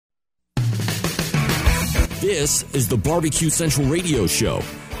This is the Barbecue Central Radio Show,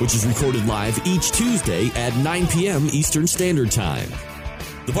 which is recorded live each Tuesday at 9 p.m. Eastern Standard Time.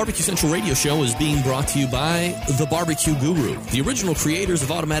 The Barbecue Central Radio Show is being brought to you by The Barbecue Guru, the original creators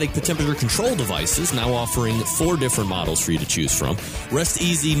of automatic temperature control devices, now offering 4 different models for you to choose from. Rest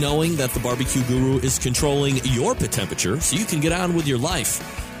easy knowing that The Barbecue Guru is controlling your pit temperature so you can get on with your life.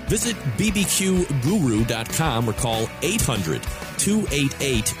 Visit bbqguru.com or call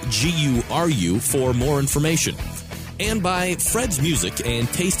 800-288-GURU for more information. And by Fred's Music and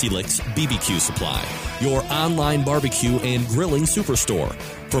Tasty Licks BBQ Supply, your online barbecue and grilling superstore.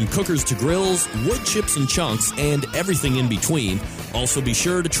 From cookers to grills, wood chips and chunks, and everything in between. Also be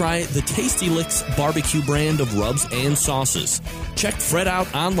sure to try the Tasty Licks barbecue brand of rubs and sauces. Check Fred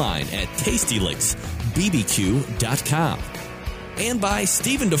out online at tastylicksbbq.com. And by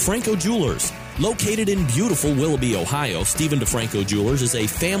Stephen DeFranco Jewelers. Located in beautiful Willoughby, Ohio, Stephen DeFranco Jewelers is a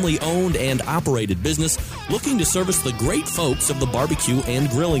family-owned and operated business looking to service the great folks of the barbecue and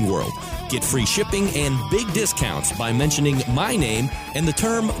grilling world. Get free shipping and big discounts by mentioning my name and the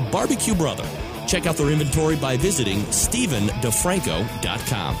term Barbecue Brother. Check out their inventory by visiting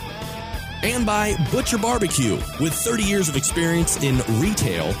StephenDeFranco.com. And by Butcher Barbecue, with 30 years of experience in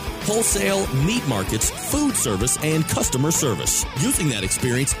retail, wholesale, meat markets, food service, and customer service. Using that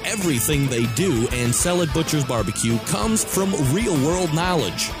experience, everything they do and sell at Butcher's Barbecue comes from real-world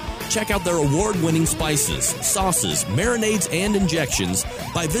knowledge. Check out their award-winning spices, sauces, marinades, and injections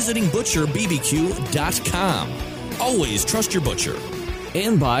by visiting ButcherBBQ.com. Always trust your butcher.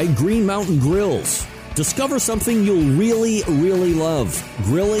 And by Green Mountain Grills. Discover something you'll really, really love.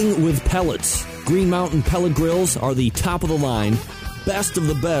 Grilling with pellets. Green Mountain pellet grills are the top of the line, best of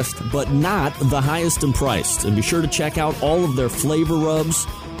the best, but not the highest in price. And be sure to check out all of their flavor rubs,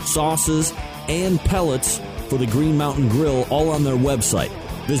 sauces, and pellets for the Green Mountain Grill, all on their website.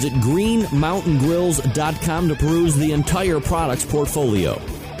 Visit greenmountaingrills.com to peruse the entire products portfolio.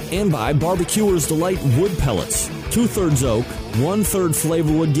 And by Barbecuer's Delight Wood Pellets. 2/3 oak, 1/3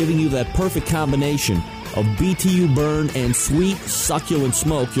 flavor wood, giving you that perfect combination of BTU burn and sweet, succulent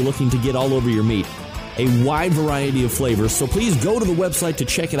smoke you're looking to get all over your meat. A wide variety of flavors, so please go to the website to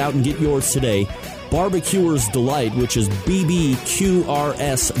check it out and get yours today. Barbecuer's Delight, which is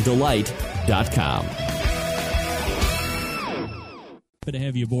bbqrsdelight.com. Happy to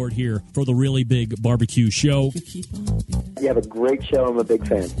have you aboard here for the Really Big Barbecue Show. You have a great show. I'm a big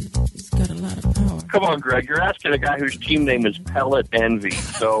fan. It's got a lot of power. Come on, Greg. You're asking a guy whose team name is Pellet Envy.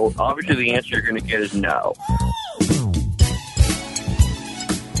 So obviously the answer you're going to get is no.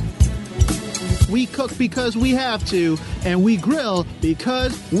 We cook because we have to, and we grill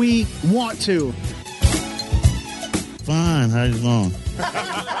because we want to. Fine. How you doing?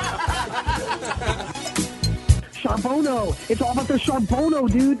 Charbono. It's all about the Charbono,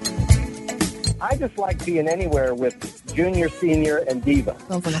 dude. I just like being anywhere with Junior, Senior, and Diva.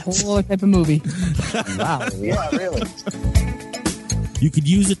 Sounds like a whole other type of movie. Wow. Yeah, really. You could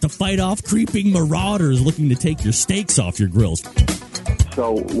use it to fight off creeping marauders looking to take your steaks off your grills.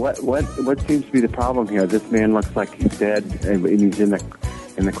 So what seems to be the problem here? This man looks like he's dead, and he's in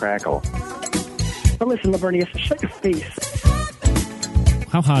the crackle. But listen, Lavernius, shut your face.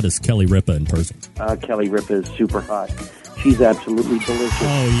 How hot is Kelly Ripa in person? Kelly Ripa is super hot. She's absolutely delicious.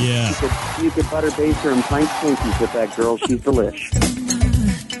 Oh, yeah. You could butter baste her and pint Twinkies with that girl. She's delish.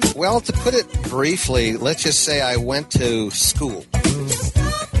 Well, to put it briefly, let's just say I went to school.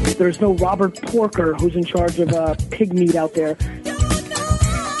 There's no Robert Porker who's in charge of pig meat out there.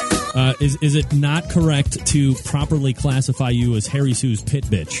 Is it not correct to properly classify you as Harry Sue's pit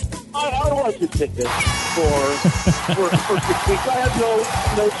bitch? I was his pit bitch for 6 weeks. I have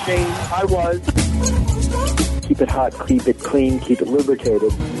no shame. I was. Keep it hot, keep it clean, keep it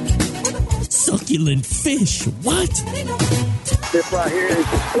lubricated. Succulent fish. What? This right here is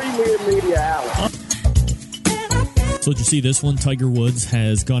the premier media outlet. So did you see this one? Tiger Woods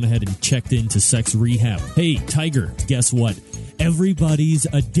has gone ahead and checked into sex rehab. Hey, Tiger, guess what? Everybody's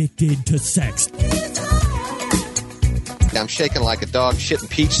addicted to sex. I'm shaking like a dog shitting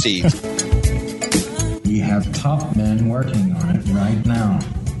peach seeds. We have top men working on it right now.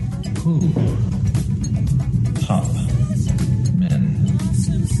 Who? Top men.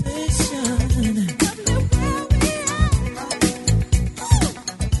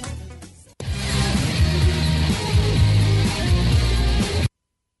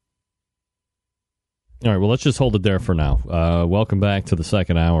 All right, well, let's just hold it there for now. Welcome back to the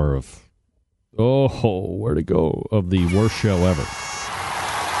second hour of, where'd it go, of the worst show ever.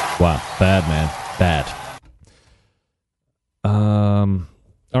 Wow, bad, man, bad.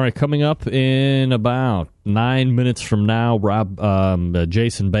 All right, coming up in about 9 minutes from now,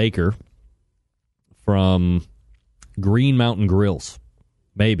 Jason Baker from Green Mountain Grills.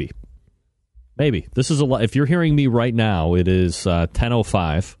 Maybe. This is a lot. If you're hearing me right now, it is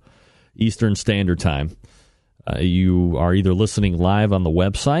 10:05 Eastern Standard Time. You are either listening live on the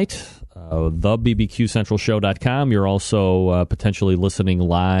website, thebbqcentralshow.com. You're also potentially listening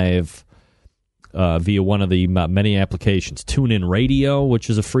live via one of the many applications. TuneIn Radio, which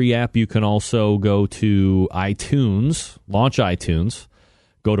is a free app. You can also go to iTunes, launch iTunes,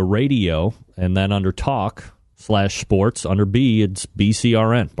 go to radio, and then under Talk/Sports, under B, it's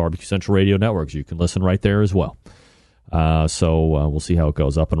BCRN, Barbecue Central Radio Networks. You can listen right there as well. So we'll see how it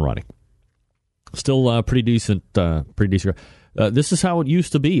goes, up and running. Still pretty decent. This is how it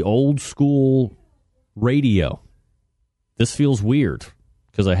used to be, old school radio. This feels weird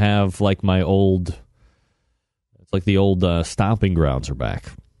because I have like my old, it's like the old stomping grounds are back.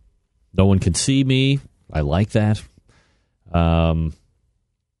 No one can see me. I like that.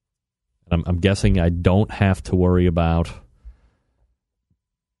 I'm guessing I don't have to worry about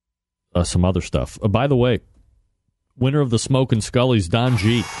some other stuff. By the way, winner of the Smoke and Scully's, Don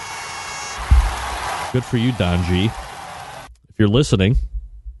G. Good for you, Don G. If you're listening,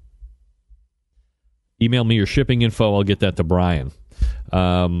 email me your shipping info. I'll get that to Brian.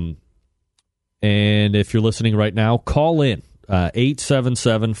 And if you're listening right now, call in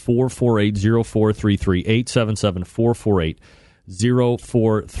 877-448-0433,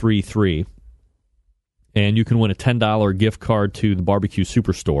 877-448-0433. And you can win a $10 gift card to the Barbecue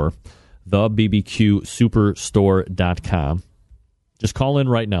Superstore, thebbqsuperstore.com. Just call in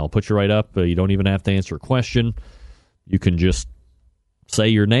right now. I'll put you right up. You don't even have to answer a question. You can just say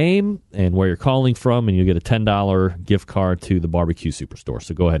your name and where you're calling from, and you'll get a $10 gift card to the Barbecue Superstore.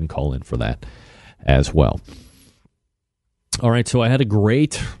 So go ahead and call in for that as well. All right, so I had a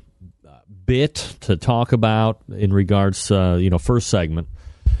great bit to talk about in regards to, first segment,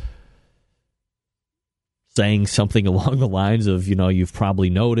 saying something along the lines of, you've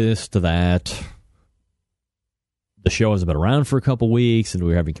probably noticed that the show hasn't been around for a couple weeks, and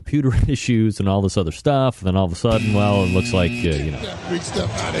we're having computer issues and all this other stuff. And then all of a sudden, well, it looks like, big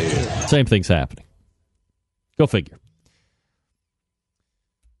stuff out of here. Same thing's happening. Go figure.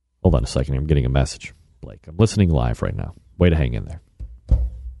 Hold on a second. I'm getting a message. Blake, I'm listening live right now. Way to hang in there.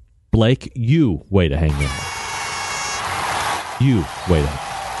 Blake, you way to hang in there. You way to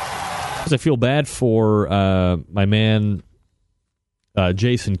hang. Because I feel bad for my man,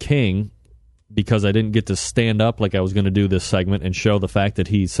 Jason King, because I didn't get to stand up like I was going to do this segment and show the fact that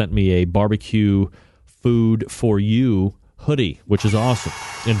he sent me a barbecue food for you hoodie, which is awesome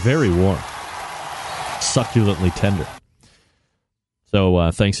and very warm, succulently tender.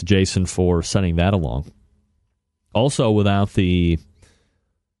 So thanks to Jason for sending that along. Also, without the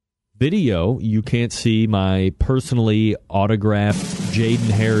video, you can't see my personally autographed Jaden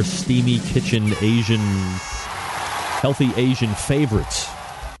Hare Steamy Kitchen Healthy Asian Favorites.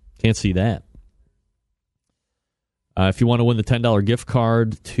 Can't see that. If you want to win the $10 gift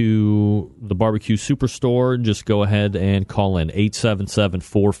card to the Barbecue Superstore, just go ahead and call in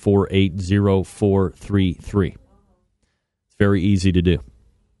 877-448-0433. It's very easy to do.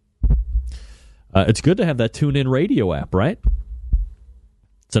 It's good to have that TuneIn Radio app, right?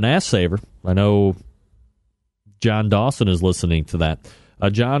 It's an ass saver. I know John Dawson is listening to that.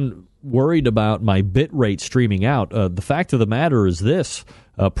 John, worried about my bit rate streaming out. The fact of the matter is this.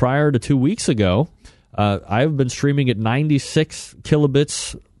 Prior to 2 weeks ago, I've been streaming at 96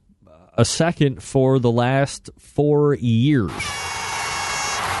 kilobits a second for the last 4 years.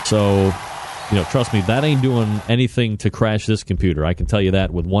 So, trust me, that ain't doing anything to crash this computer. I can tell you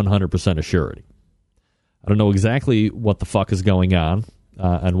that with 100% assurity. I don't know exactly what the fuck is going on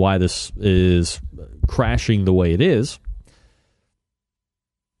and why this is crashing the way it is.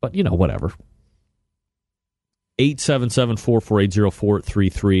 But, whatever.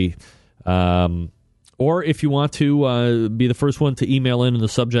 877-448-0433. Or if you want to be the first one to email in the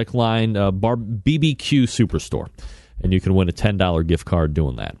subject line, BBQ Superstore. And you can win a $10 gift card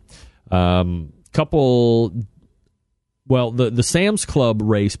doing that. The Sam's Club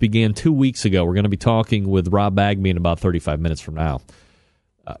race began 2 weeks ago. We're going to be talking with Rob Bagby in about 35 minutes from now.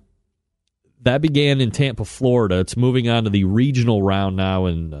 That began in Tampa, Florida. It's moving on to the regional round now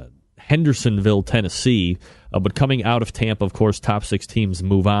in Hendersonville, Tennessee. But coming out of Tampa, of course, top 6 teams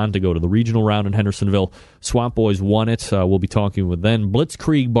move on to go to the regional round in Hendersonville. Swamp Boys won it. We'll be talking with them.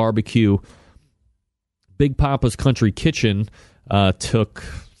 Blitzkrieg Barbecue, Big Papa's Country Kitchen took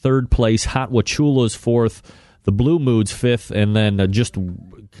 3rd place. Hot Wachula's 4th. The Blue Moods 5th. And then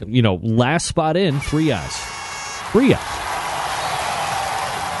last spot in, 3 Eyes. 3 Eyes.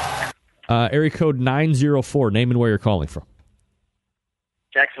 Area code 904. Name and where you're calling from.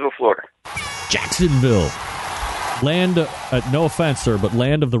 Jacksonville, Florida. Jacksonville. Land, no offense, sir, but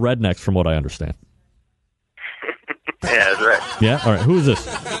land of the rednecks, from what I understand. Yeah, that's right. Yeah? All right. Who is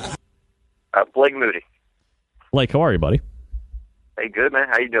this? Blake Moody. Blake, how are you, buddy? Hey, good, man.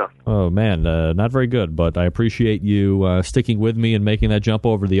 How you doing? Oh, man, not very good, but I appreciate you sticking with me and making that jump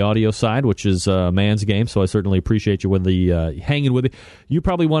over the audio side, which is a man's game, so I certainly appreciate you with the hanging with me. You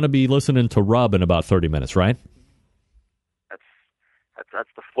probably want to be listening to Rub in about 30 minutes, right? That's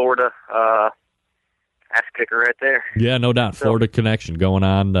the Florida ass kicker right there. Yeah, no doubt. Florida connection going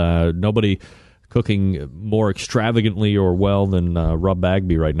on. Nobody cooking more extravagantly or well than Rub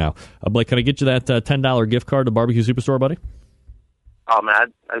Bagby right now. Blake, can I get you that $10 gift card to Barbecue Superstore, buddy? Oh,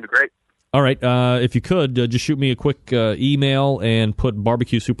 man, that'd be great. All right. If you could, just shoot me a quick email and put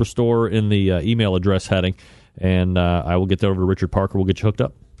Barbecue Superstore in the email address heading, and I will get that over to Richard Parker. We'll get you hooked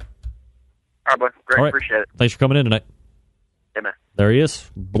up. All right, bud. Great. All right. Appreciate it. Thanks for coming in tonight. Yeah, man. There he is,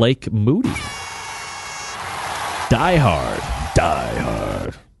 Blake Moody. Die Hard.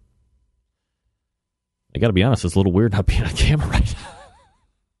 I got to be honest, it's a little weird not being on camera right now.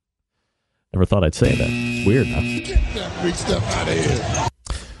 Never thought I'd say that. It's weird, huh? Get that freak stuff out of here.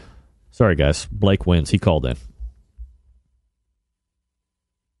 Sorry, guys. Blake wins. He called in.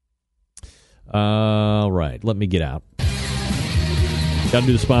 All right. Let me get out. Got to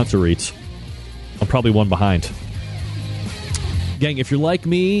do the sponsor reads. I'm probably one behind. Gang, if you're like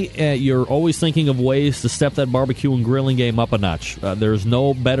me, you're always thinking of ways to step that barbecue and grilling game up a notch. There's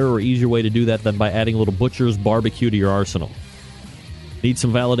no better or easier way to do that than by adding a little Butcher's Barbecue to your arsenal. Need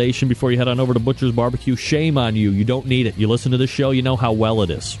some validation before you head on over to Butcher's Barbecue? Shame on you. You don't need it. You listen to this show, you know how well it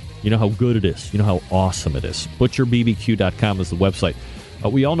is. You know how good it is. You know how awesome it is. ButcherBBQ.com is the website.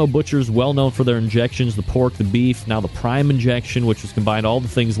 We all know Butcher's well known for their injections, the pork, the beef, now the Prime injection, which has combined all the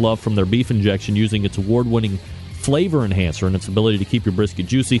things loved from their beef injection using its award-winning flavor enhancer and its ability to keep your brisket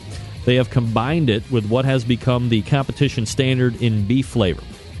juicy. They have combined it with what has become the competition standard in beef flavor.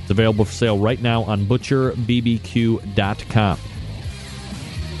 It's available for sale right now on ButcherBBQ.com.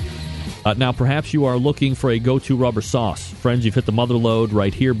 Now, perhaps you are looking for a go-to rubber sauce. Friends, you've hit the mother lode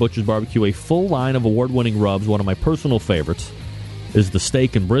right here. Butcher's Barbecue, a full line of award-winning rubs. One of my personal favorites is the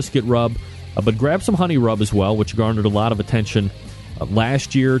steak and brisket rub. But grab some honey rub as well, which garnered a lot of attention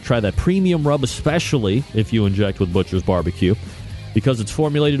last year. Try that premium rub, especially if you inject with Butcher's Barbecue, because it's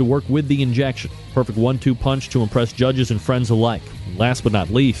formulated to work with the injection. Perfect 1-2 punch to impress judges and friends alike. Last but not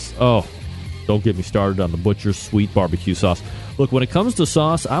least, don't get me started on the Butcher's Sweet Barbecue Sauce. Look, when it comes to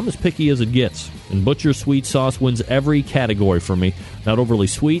sauce, I'm as picky as it gets. And Butcher's Sweet Sauce wins every category for me. Not overly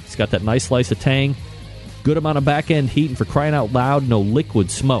sweet. It's got that nice slice of tang. Good amount of back-end heat, and for crying out loud, no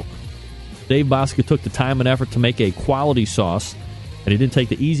liquid smoke. Dave Bosca took the time and effort to make a quality sauce, and he didn't take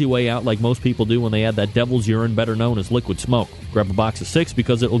the easy way out like most people do when they add that devil's urine, better known as liquid smoke. Grab a box of 6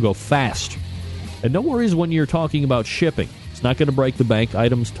 because it will go fast. And no worries when you're talking about shipping. It's not going to break the bank.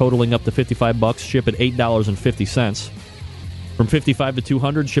 Items totaling up to $55 ship at $8.50. From $55 to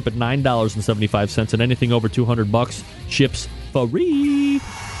 $200, ship at $9.75, and anything over $200 ships free.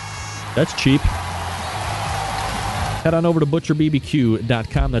 That's cheap. Head on over to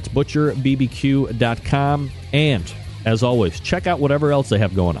ButcherBBQ.com. That's ButcherBBQ.com. And, as always, check out whatever else they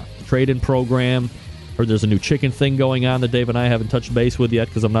have going on. Trade-in program. Heard there's a new chicken thing going on that Dave and I haven't touched base with yet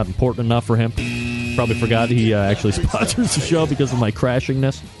because I'm not important enough for him. Probably forgot he actually sponsors the show because of my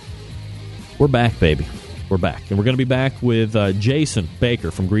crashingness. We're back, baby. We're back. And we're going to be back with Jason Baker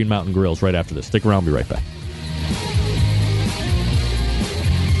from Green Mountain Grills right after this. Stick around. We'll be right back.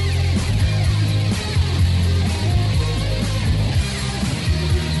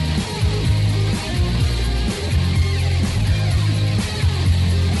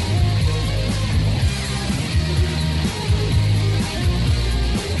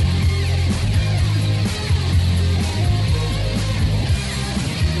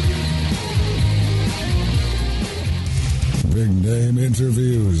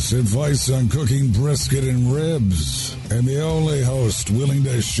 Interviews, advice on cooking brisket and ribs, and the only host willing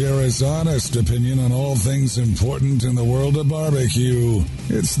to share his honest opinion on all things important in the world of barbecue.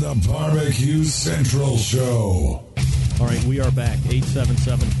 It's the Barbecue Central Show. All right, we are back.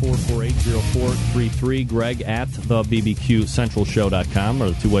 877-448-0433. Greg at thebbqcentralshow.com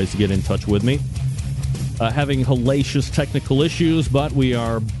are the two ways to get in touch with me. Having hellacious technical issues, but we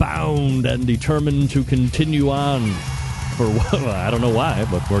are bound and determined to continue on. I don't know why,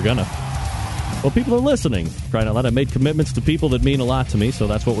 but we're gonna. Well, people are listening. Crying out loud. I made commitments to people that mean a lot to me, so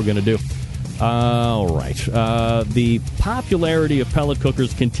that's what we're going to do. All right. The popularity of pellet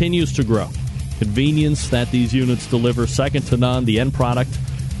cookers continues to grow. Convenience that these units deliver, second to none. The end product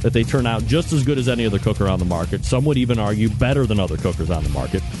that they turn out just as good as any other cooker on the market. Some would even argue better than other cookers on the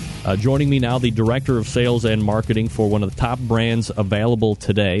market. Joining me now, the Director of Sales and Marketing for one of the top brands available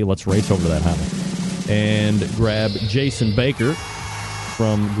today. Let's race over that, Honey. And grab Jason Baker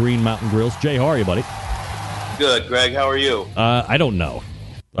from Green Mountain Grills. Jay, how are you, buddy? Good, Greg. How are you? I don't know.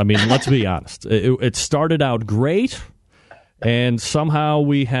 I mean, let's be honest. It started out great, and somehow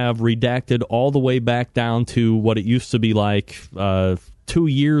we have redacted all the way back down to what it used to be like 2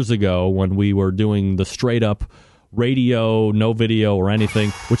 years ago when we were doing the straight-up radio, no video or anything,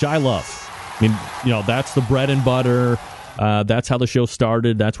 which I love. I mean, that's the bread and butter. That's how the show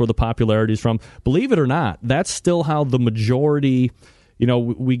started. That's where the popularity is from. Believe it or not, that's still how the majority,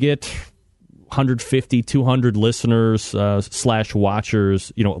 we get 150, 200 listeners /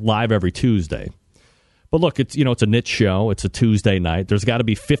 watchers, live every Tuesday. But look, it's a niche show. It's a Tuesday night. There's got to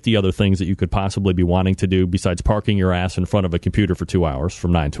be 50 other things that you could possibly be wanting to do besides parking your ass in front of a computer for 2 hours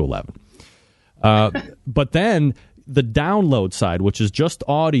from 9 to 11. But then the download side, which is just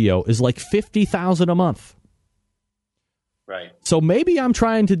audio, is like $50,000 a month. Right. So maybe I'm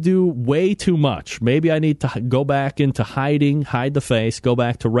trying to do way too much. Maybe I need to go back into hide the face, go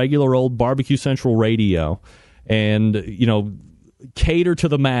back to regular old Barbecue Central radio and, cater to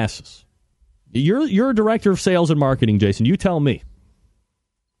the masses. You're a director of sales and marketing, Jason. You tell me.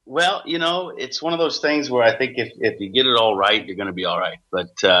 Well, it's one of those things where I think if you get it all right, you're going to be all right. But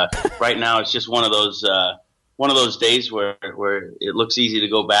right now it's just one of those days where it looks easy to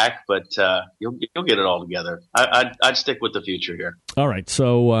go back, but you'll get it all together. I'd stick with the future here. All right,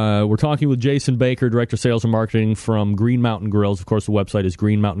 so we're talking with Jason Baker, Director of Sales and Marketing from Green Mountain Grills. Of course, the website is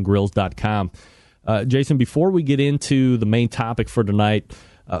greenmountaingrills.com. Jason, before we get into the main topic for tonight,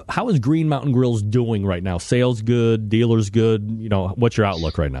 how is Green Mountain Grills doing right now? Sales good, dealers good? What's your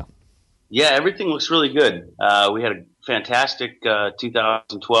outlook right now? Yeah, everything looks really good. We had a fantastic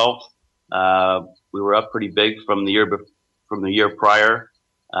 2012. We were up pretty big from the year prior.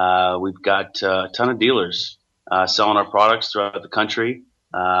 We've got a ton of dealers selling our products throughout the country.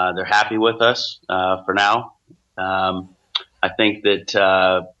 They're happy with us for now. I think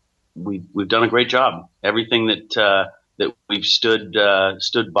that we've done a great job. Everything that we've stood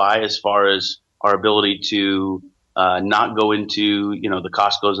by as far as our ability to not go into the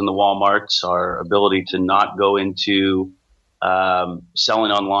Costco's and the Walmarts, our ability to not go into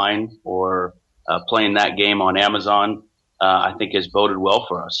selling online or playing that game on Amazon, I think has boded well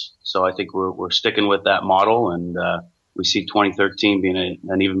for us. So I think we're sticking with that model, and we see 2013 being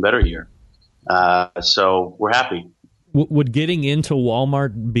an even better year. So we're happy. Would getting into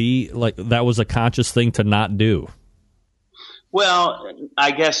Walmart be like that was a conscious thing to not do? Well,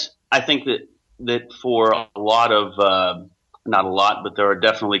 I think that for a lot of not a lot, but there are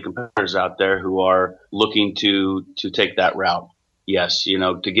definitely competitors out there who are looking to take that route. Yes,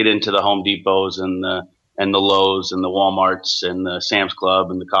 to get into the Home Depots and the Lowe's and the Walmarts and the Sam's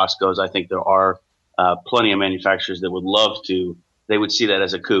Club and the Costco's. I think there are plenty of manufacturers that would love to. They would see that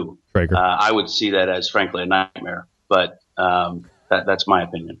as a coup. I would see that as, frankly, a nightmare. But that's my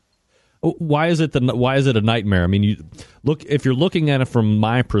opinion. Why is it a nightmare? I mean, if you're looking at it from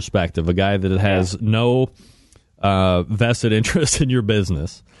my perspective, a guy that has no vested interest in your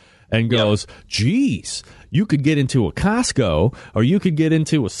business, and goes, geez, you could get into a Costco or you could get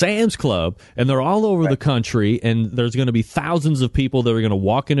into a Sam's Club, and they're all over the country, and there's going to be thousands of people that are going to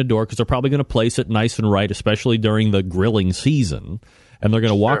walk in a door because they're probably going to place it nice and right, especially during the grilling season, and they're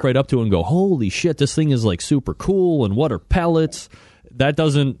going to walk right up to it and go, holy shit, this thing is like super cool, and what are pellets?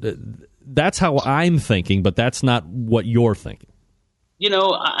 That's how I'm thinking, but that's not what you're thinking.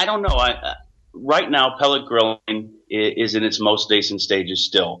 I don't know. Right now, pellet grilling is in its most nascent stages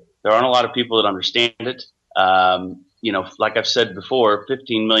still. There aren't a lot of people that understand it. Like I've said before,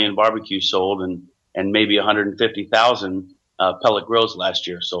 15 million barbecues sold and maybe 150,000 pellet grills last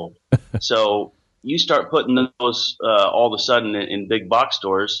year sold. So you start putting those all of a sudden in big box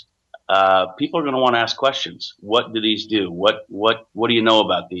stores, people are going to want to ask questions. What do these do? What do you know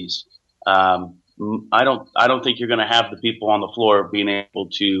about these? I don't think you're going to have the people on the floor being able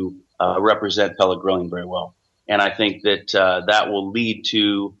to represent pellet grilling very well. And I think that that will lead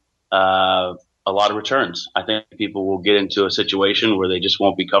to a lot of returns. I think people will get into a situation where they just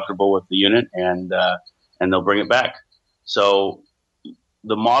won't be comfortable with the unit, and they'll bring it back. So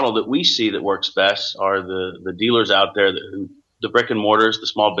the model that we see that works best are the dealers out there, the brick and mortars, the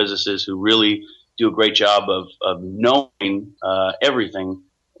small businesses who really do a great job of knowing everything,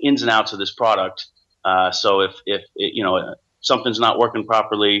 ins and outs of this product. So if something's not working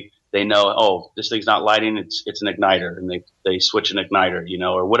properly, they know, oh, this thing's not lighting, it's an igniter, and they switch an igniter,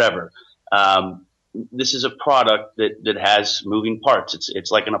 or whatever. this is a product that has moving parts.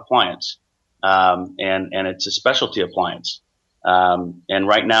 It's like an appliance, and it's a specialty appliance. And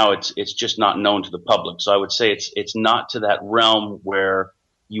right now it's just not known to the public. So I would say it's not to that realm where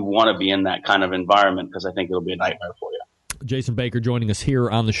you want to be in that kind of environment, because I think it'll be a nightmare for you. Jason Baker joining us here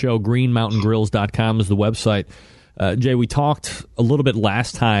on the show. GreenMountainGrills.com is the website. Jay, we talked a little bit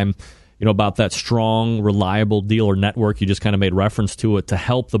last time, about that strong, reliable dealer network. You just kind of made reference to it to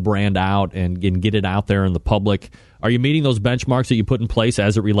help the brand out and get it out there in the public. Are you meeting those benchmarks that you put in place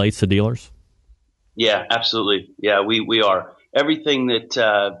as it relates to dealers? Yeah, absolutely. Yeah, we are. Everything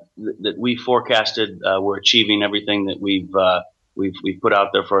that we forecasted, we're achieving. Everything that we've put out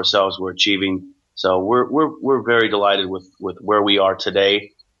there for ourselves, we're achieving. So we're very delighted with where we are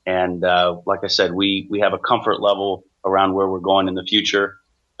today. And like I said, we have a comfort level around where we're going in the future.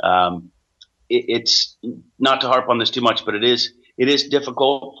 It's not to harp on this too much, but it is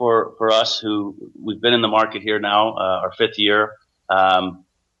difficult for us who we've been in the market here now, our 5th year, going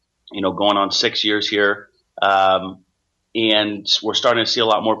on 6 years here. And we're starting to see a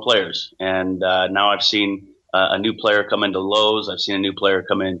lot more players. And now I've seen a new player come into Lowe's. I've seen a new player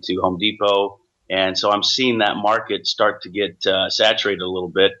come into Home Depot. And so I'm seeing that market start to get saturated a little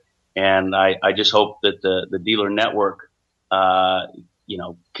bit. And I just hope that the dealer network,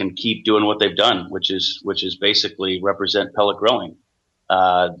 can keep doing what they've done, which is basically represent pellet grilling.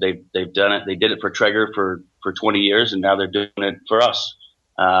 They've done it. They did it for Traeger for 20 years, and now they're doing it for us.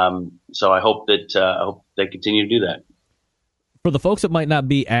 So I hope that they continue to do that. For the folks that might not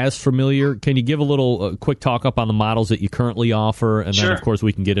be as familiar, can you give a little quick talk up on the models that you currently offer? And then, of course,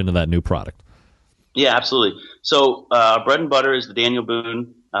 we can get into that new product. Yeah, absolutely. So bread and butter is the Daniel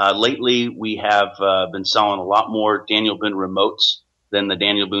Boone. Lately, we have been selling a lot more Daniel Boone remotes than the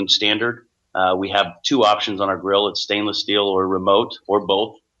Daniel Boone standard. We have 2 options on our grill. It's stainless steel or remote, or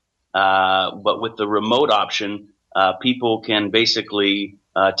both. But with the remote option, people can basically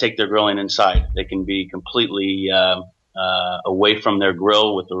take their grilling inside. They can be completely away from their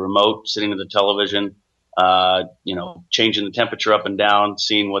grill with the remote, sitting at the television, changing the temperature up and down,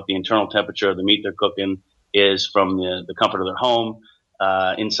 seeing what the internal temperature of the meat they're cooking is from the comfort of their home,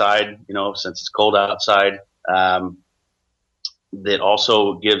 inside, since it's cold outside. That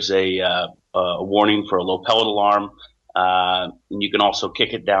also gives a warning for a low pellet alarm. And you can also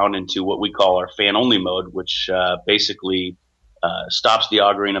kick it down into what we call our fan only mode, which basically stops the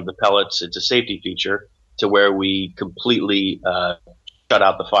augering of the pellets. It's a safety feature to where we completely shut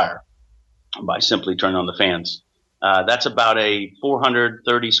out the fire by simply turning on the fans. That's about a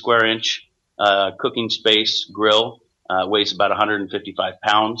 430 square inch cooking space grill. Weighs about 155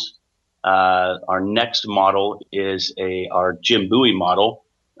 pounds. Our next model is our Jim Bowie model.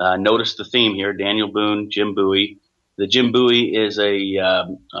 Notice the theme here: Daniel Boone, Jim Bowie. The Jim Bowie is a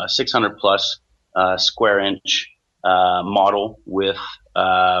 600 plus square inch model with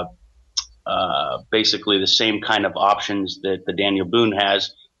basically the same kind of options that the Daniel Boone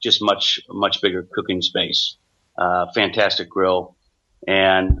has, just much bigger cooking space. Fantastic grill.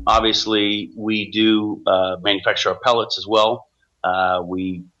 And obviously we do manufacture our pellets as well.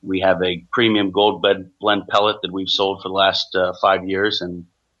 We have a premium gold blend pellet that we've sold for the last 5 years, and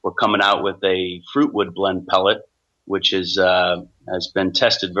we're coming out with a fruitwood blend pellet, which has been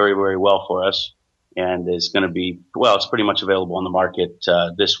tested very, very well for us, and is going to be, it's pretty much available on the market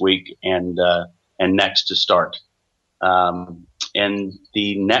this week and next to start. And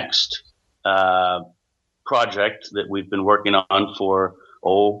the next project that we've been working on for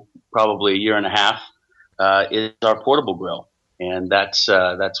probably a year and a half is our portable grill, and that's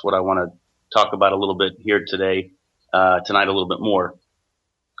what I want to talk about a little bit here tonight a little bit more.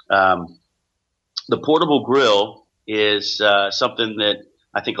 The portable grill is something that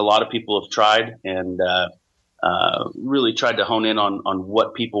I think a lot of people have tried and really tried to hone in on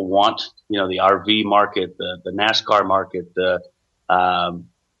what people want. The RV market, the NASCAR market, the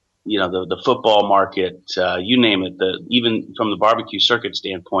football market, you name it. Even from the barbecue circuit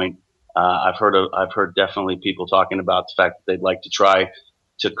standpoint, I've heard definitely people talking about the fact that they'd like to try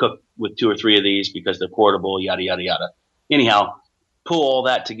to cook with 2 or 3 of these because they're portable, yada yada yada. Anyhow, pull all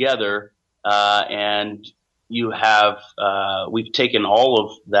that together, and you have we've taken all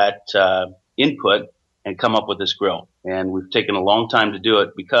of that input and come up with this grill, and we've taken a long time to do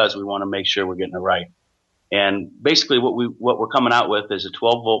it because we want to make sure we're getting it right. And basically what we're coming out with is a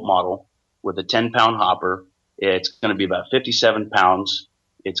 12-volt model with a 10-pound hopper. It's going to be about 57 pounds.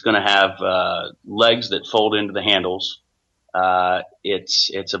 It's going to have legs that fold into the handles.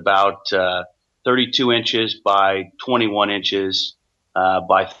 It's about 32 inches by 21 inches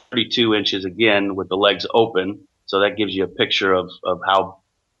by 32 inches again with the legs open. So that gives you a picture of how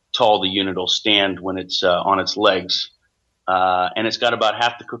tall the unit will stand when it's on its legs. And it's got about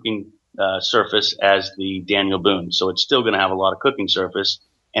half the cooking surface as the Daniel Boone. So it's still going to have a lot of cooking surface,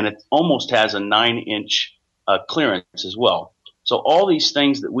 and it almost has a 9-inch clearance as well. So all these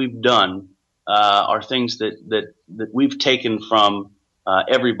things that we've done are things that we've taken from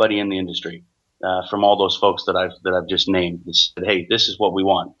everybody in the industry, from all those folks that I've just named. That said, hey, this is what we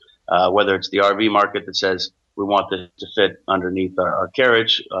want. Whether it's the RV market that says we want this to fit underneath our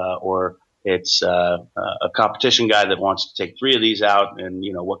carriage, or it's a competition guy that wants to take 3 of these out, and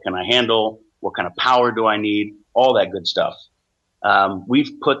what can I handle? What kind of power do I need? All that good stuff.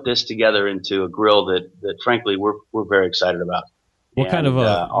 We've put this together into a grill that frankly we're very excited about. What kind of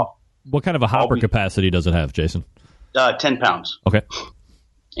a hopper capacity does it have, Jason? 10 pounds. Okay.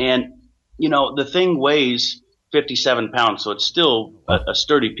 And the thing weighs 57 pounds, so it's still a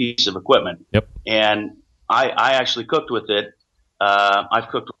sturdy piece of equipment. Yep. And I actually cooked with it. I've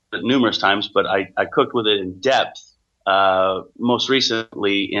cooked with it numerous times, but I cooked with it in depth most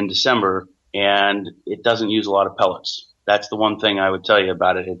recently in December, and it doesn't use a lot of pellets. That's the one thing I would tell you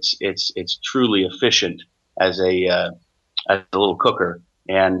about it. It's truly efficient as a little cooker,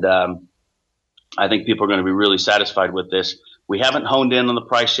 and I think people are going to be really satisfied with this. We haven't honed in on the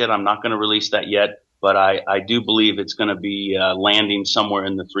price yet. I'm not going to release that yet, but I do believe it's going to be landing somewhere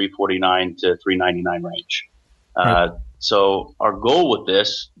in the $349 to $399 range. Right. So our goal with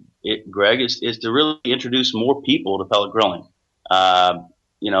this, Greg, is to really introduce more people to pellet grilling. For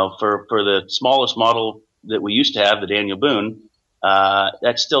the smallest model that we used to have, the Daniel Boone,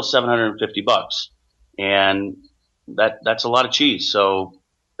 that's still $750, and that's a lot of cheese. So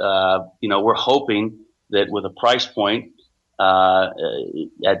we're hoping that with a price point at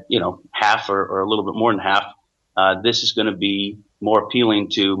half or a little bit more than half, this is going to be more appealing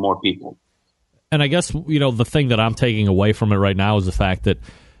to more people. And I guess the thing that I'm taking away from it right now is the fact that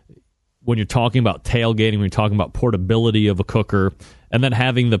when you're talking about tailgating, when you're talking about portability of a cooker, and then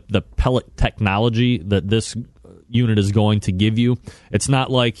having the pellet technology that this unit is going to give you, it's not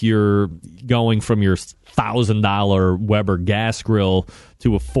like you're going from your $1,000 Weber gas grill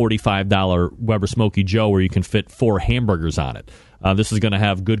to a $45 Weber Smoky Joe where you can fit 4 hamburgers on it. This is going to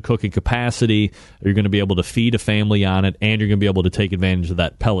have good cooking capacity. You're going to be able to feed a family on it, and you're going to be able to take advantage of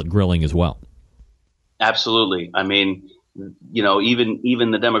that pellet grilling as well. Absolutely. I mean,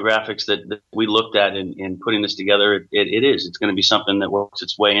 even the demographics that we looked at in putting this together, it's going to be something that works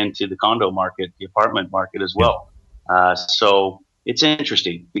its way into the condo market, the apartment market as well. So it's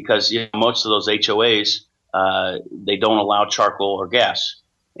interesting because most of those HOAs, they don't allow charcoal or gas,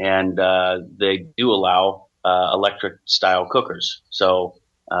 and they do allow electric style cookers. So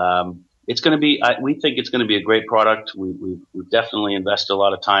it's going to be, we think it's going to be a great product. We've definitely invested a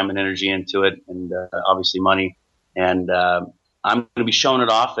lot of time and energy into it, and obviously money. And I'm going to be showing it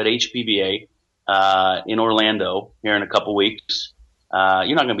off at HPBA in Orlando here in a couple weeks.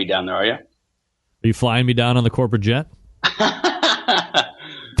 You're not going to be down there, are you? Are you flying me down on the corporate jet?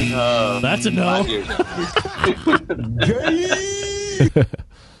 That's a no.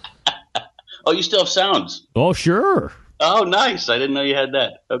 Oh, you still have sounds? Oh, sure. Oh, nice. I didn't know you had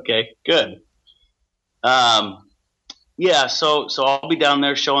that. Okay, good. Yeah, so I'll be down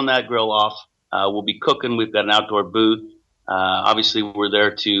there showing that grill off. We'll be cooking. We've got an outdoor booth. Obviously, we're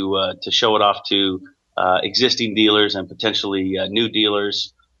there to show it off to existing dealers and potentially new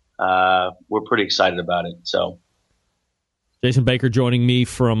dealers. We're pretty excited about it. So, Jason Baker joining me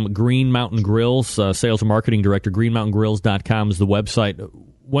from Green Mountain Grills, sales and marketing director. GreenMountainGrills.com is the website.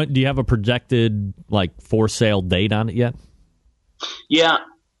 When do you have a projected for sale date on it yet? Yeah,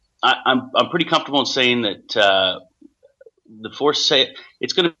 I'm pretty comfortable in saying that the for sale,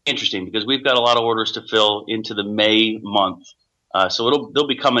 it's going to be interesting because we've got a lot of orders to fill into the May month. So they'll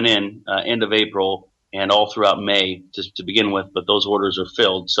be coming in end of April and all throughout May to begin with, but those orders are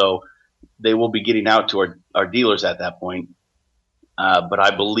filled. So they will be getting out to our dealers at that point. But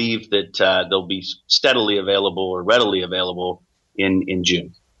I believe that they'll be steadily available or readily available in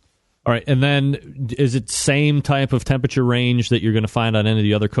June. All right, and then is it same type of temperature range that you're going to find on any of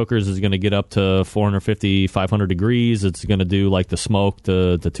the other cookers? Is it going to get up to 450, 500 degrees? It's going to do like the smoke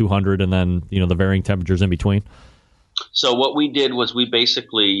to 200 and then, the varying temperatures in between? So what we did was we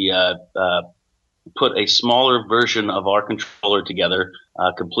basically put a smaller version of our controller together,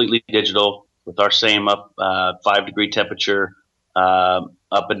 completely digital with our same up 5-degree temperature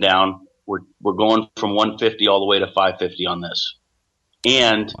up and down. We're going from 150 all the way to 550 on this.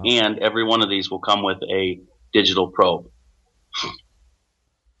 And every one of these will come with a digital probe.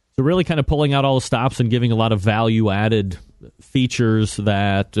 So really kind of pulling out all the stops and giving a lot of value-added features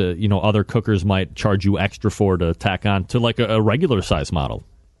that other cookers might charge you extra for to tack on to like a regular size model.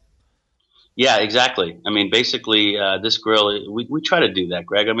 Yeah, exactly. I mean, basically, this grill, we try to do that,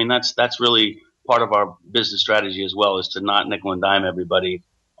 Greg. I mean, that's really part of our business strategy as well, is to not nickel and dime everybody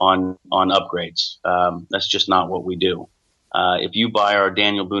on upgrades. That's just not what we do. If you buy our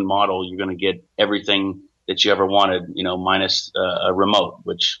Daniel Boone model, you're going to get everything that you ever wanted, minus a remote,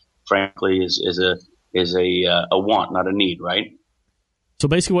 which frankly is a want, not a need, right? So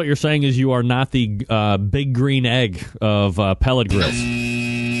basically what you're saying is you are not the big green egg of pellet grills.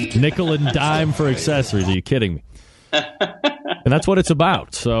 Nickel and dime for accessories. Are you kidding me? And that's what it's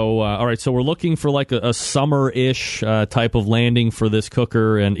about. So, all right, so we're looking for like a summer-ish type of landing for this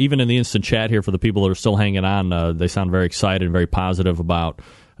cooker. And even in the instant chat here for the people that are still hanging on, they sound very excited and very positive about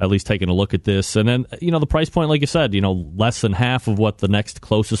at least taking a look at this. And then, the price point, like you said, less than half of what the next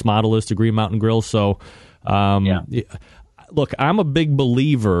closest model is to Green Mountain Grill. So, look, I'm a big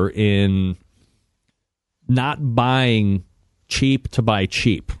believer in not buying cheap to buy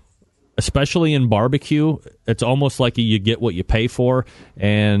cheap. Especially in barbecue, it's almost like you get what you pay for.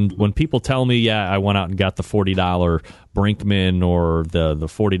 And when people tell me, I went out and got the $40 Brinkman or the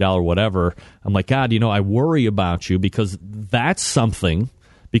 $40 whatever, I'm like, God, I worry about you, because that's something,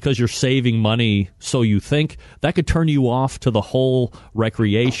 because you're saving money, so you think, that could turn you off to the whole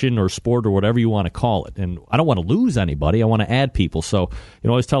recreation or sport or whatever you want to call it. And I don't want to lose anybody. I want to add people. So, I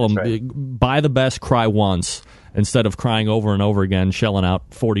always tell them, buy the best, cry once. Instead of crying over and over again, shelling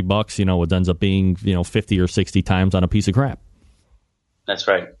out $40, it ends up being 50 or 60 times on a piece of crap. That's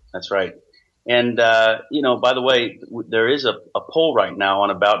right. And by the way, there is a poll right now on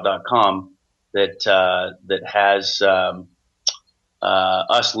About.com that has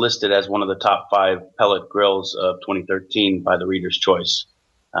us listed as one of the top 5 pellet grills of 2013 by the Reader's Choice.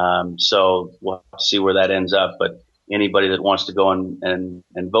 So we'll have to see where that ends up, but anybody that wants to go and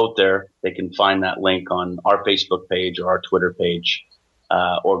vote there, they can find that link on our Facebook page or our Twitter page,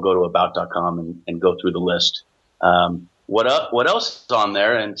 or go to About.com and go through the list. What else is on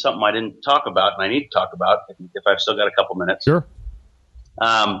there, and something I didn't talk about and I need to talk about if I've still got a couple minutes. Sure.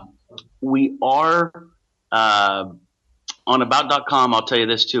 We are on About.com, I'll tell you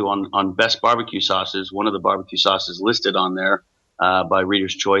this too, on best barbecue sauces, one of the barbecue sauces listed on there by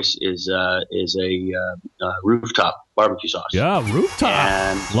Reader's Choice is a rooftop barbecue sauce. Yeah,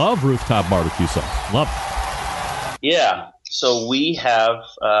 rooftop. Love rooftop barbecue sauce. Love it. Yeah. So we have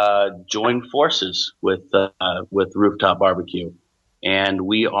joined forces with Rooftop Barbecue, and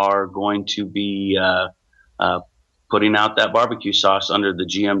we are going to be putting out that barbecue sauce under the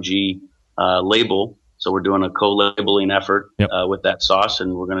GMG label. So we're doing a co-labeling effort with that sauce,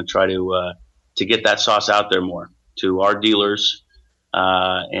 and we're going to try to get that sauce out there more to our dealers.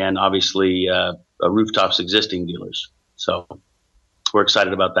 And obviously Rooftop's existing dealers. So we're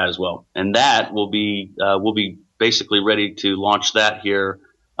excited about that as well. And that will be we'll be basically ready to launch that here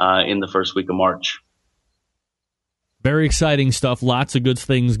in the first week of March. Very exciting stuff. Lots of good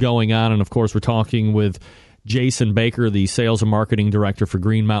things going on. And, of course, we're talking with Jason Baker, the Sales and Marketing Director for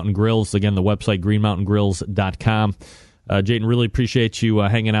Green Mountain Grills. Again, the website, greenmountaingrills.com. Jayden, really appreciate you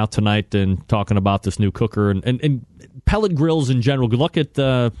hanging out tonight and talking about this new cooker and pellet grills in general. Good luck at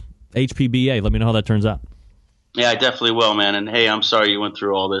HPBA. Let me know how that turns out. Yeah, I definitely will, man. And, hey, I'm sorry you went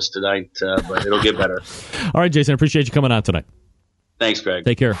through all this tonight, but it'll get better. All right, Jason, I appreciate you coming on tonight. Thanks, Greg.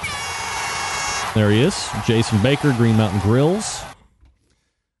 Take care. There he is, Jason Baker, Green Mountain Grills.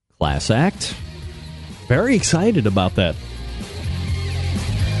 Class act. Very excited about that.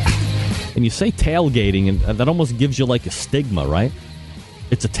 And you say tailgating, and that almost gives you like a stigma, right?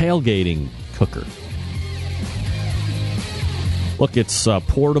 It's a tailgating cooker. Look, it's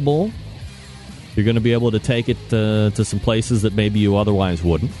portable. You're going to be able to take it to some places that maybe you otherwise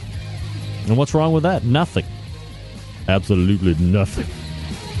wouldn't. And what's wrong with that? Nothing. Absolutely nothing.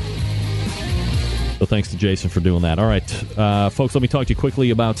 So thanks to Jason for doing that. All right, folks, let me talk to you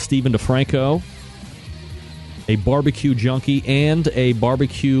quickly about Steven DeFranco, a barbecue junkie and a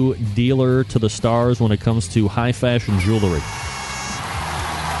barbecue dealer to the stars when it comes to high-fashion jewelry.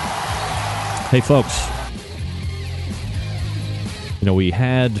 Hey, folks, we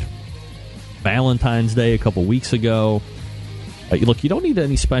had Valentine's Day a couple weeks ago. Look, you don't need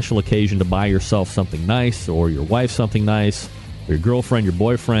any special occasion to buy yourself something nice, or your wife something nice, or your girlfriend, your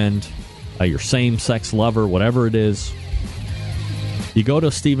boyfriend, your same-sex lover, whatever it is. You go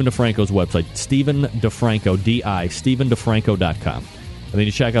to Steven DeFranco's website, Steven DeFranco, StevenDeFranco.com. And then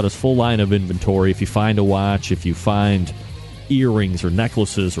you check out his full line of inventory. If you find a watch, if you find earrings or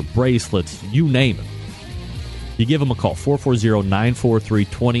necklaces or bracelets, you name it. You give him a call,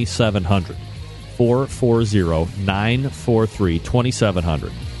 440-943-2700. 440-943-2700.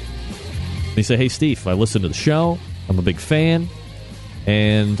 And you say, hey, Steve, I listened to the show. I'm a big fan.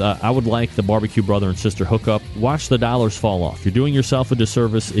 And I would like the barbecue brother and sister hookup. Watch the dollars fall off. You're doing yourself a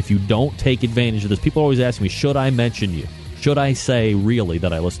disservice if you don't take advantage of this. People always ask me, should I mention you? Should I say really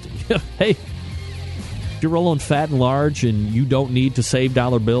that I listen to you? Hey, if you're rolling fat and large and you don't need to save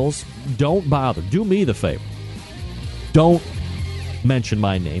dollar bills, don't bother. Do me the favor. Don't mention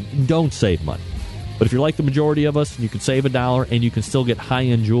my name. Don't save money. But if you're like the majority of us, you can save $1 and you can still get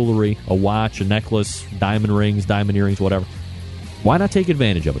high-end jewelry, a watch, a necklace, diamond rings, diamond earrings, whatever. Why not take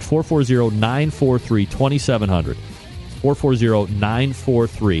advantage of it? 440-943-2700.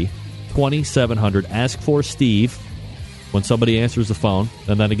 440-943-2700. Ask for Steve when somebody answers the phone.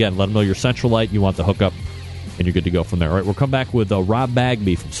 And then again, let them know you're Centralite, you want the hookup, and you're good to go from there. All right, we'll come back with Rob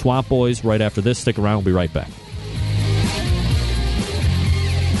Bagby from Swamp Boys right after this. Stick around. We'll be right back.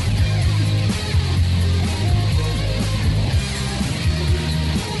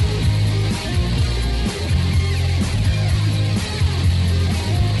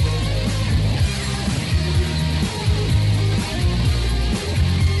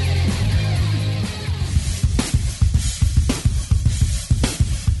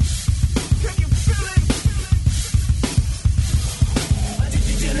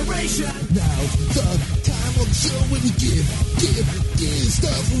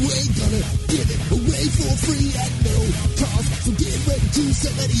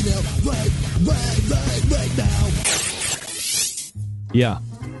 Yeah.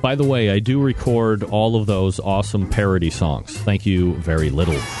 By the way, I do record all of those awesome parody songs. Thank you very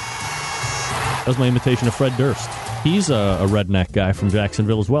little. That was my imitation of Fred Durst. He's a redneck guy from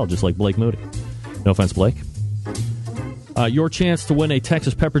Jacksonville as well, just like Blake Moody. No offense, Blake. Your chance to win a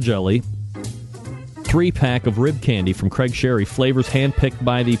Texas Pepper Jelly 3-pack of rib candy from Craig Sherry. Flavors handpicked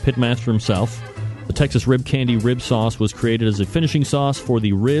by the pitmaster himself. The Texas Rib Candy rib sauce was created as a finishing sauce for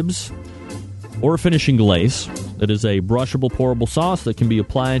the ribs or a finishing glaze. It is a brushable, pourable sauce that can be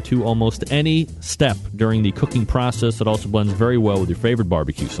applied to almost any step during the cooking process. It also blends very well with your favorite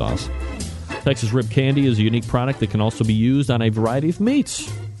barbecue sauce. Texas Rib Candy is a unique product that can also be used on a variety of meats.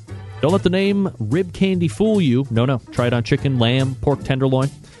 Don't let the name Rib Candy fool you. No. Try it on chicken, lamb, pork tenderloin.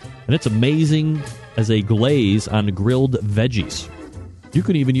 And it's amazing as a glaze on grilled veggies. You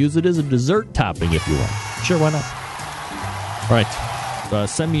can even use it as a dessert topping if you want. Sure, why not? All right.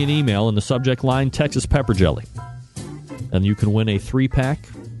 Send me an email in the subject line, Texas Pepper Jelly. And you can win a 3-pack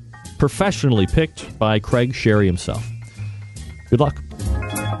professionally picked by Craig Sherry himself. Good luck.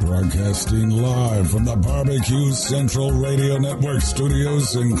 Broadcasting live from the Barbecue Central Radio Network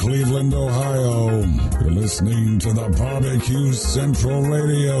studios in Cleveland, Ohio. You're listening to the Barbecue Central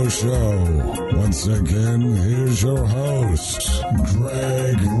Radio Show. Once again, here's your host,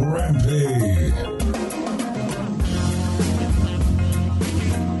 Greg Rempe.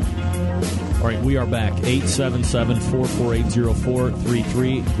 All right, we are back.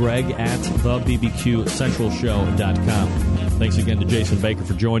 877-448-0433. Greg at thebbqcentralshow.com. Thanks again to Jason Baker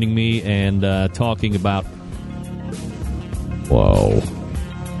for joining me and talking about... Whoa.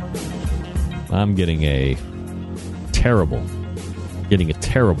 I'm getting a terrible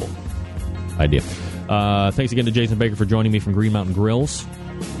idea. Thanks again to Jason Baker for joining me from Green Mountain Grills.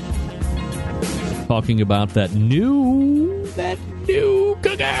 Talking about that new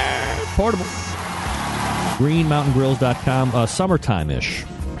cooker. Portable. GreenMountainGrills.com. Summertime-ish.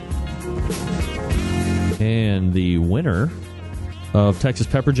 And the winner of Texas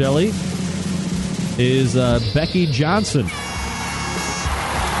Pepper Jelly is Becky Johnson.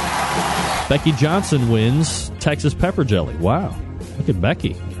 Becky Johnson wins Texas Pepper Jelly. Wow. Look at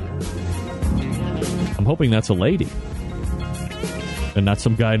Becky. I'm hoping that's a lady. And not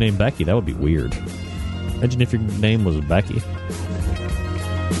some guy named Becky. That would be weird. Imagine if your name was Becky.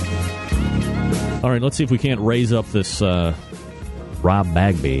 All right, let's see if we can't raise up this Rob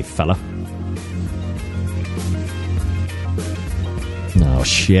Bagby fella. Oh,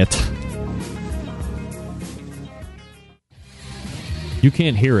 shit. You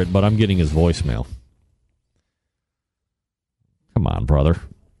can't hear it, but I'm getting his voicemail. Come on, brother.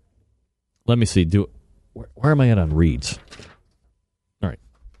 Let me see. Where am I at on reads? All right.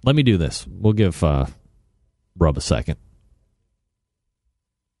 Let me do this. We'll give Rob a second.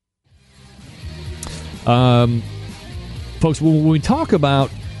 Folks, when we talk about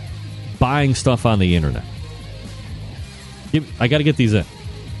buying stuff on the internet, I got to get these in.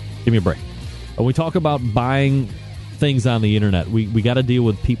 Give me a break. When we talk about buying things on the internet, we got to deal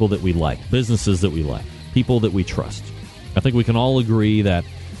with people that we like, businesses that we like, people that we trust. I think we can all agree that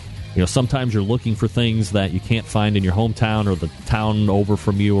sometimes you're looking for things that you can't find in your hometown or the town over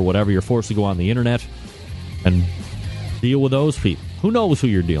from you or whatever. You're forced to go on the internet and deal with those people. Who knows who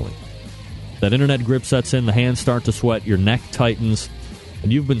you're dealing with? That internet grip sets in, the hands start to sweat, your neck tightens,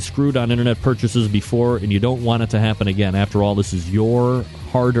 and you've been screwed on internet purchases before and you don't want it to happen again, after all, this is your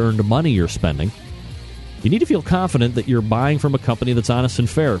hard-earned money you're spending, you need to feel confident that you're buying from a company that's honest and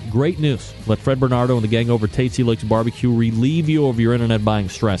fair. Great news. Let Fred Bernardo and the gang over at Tasty Licks Barbecue relieve you of your internet buying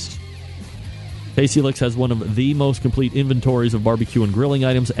stress. Tasty Licks has one of the most complete inventories of barbecue and grilling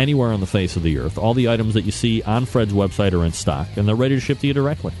items anywhere on the face of the earth. All the items that you see on Fred's website are in stock, and they're ready to ship to you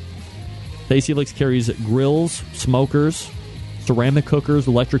directly. Tasty Licks carries grills, smokers, ceramic cookers,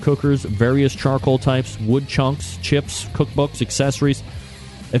 electric cookers, various charcoal types, wood chunks, chips, cookbooks, accessories.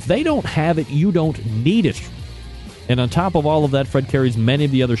 If they don't have it, you don't need it. And on top of all of that, Fred carries many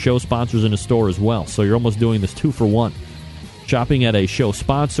of the other show sponsors in his store as well, so you're almost doing this 2 for 1. Shopping at a show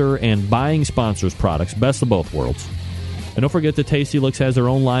sponsor and buying sponsors' products, best of both worlds. And don't forget that Tasty Licks has their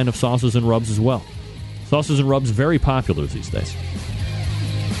own line of sauces and rubs as well. Sauces and rubs, very popular these days.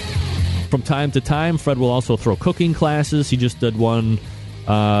 From time to time, Fred will also throw cooking classes. He just did one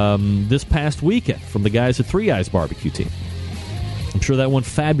this past weekend from the guys at Three Eyes Barbecue Team. I'm sure that went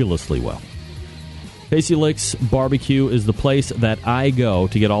fabulously well. Tasty Licks Barbecue is the place that I go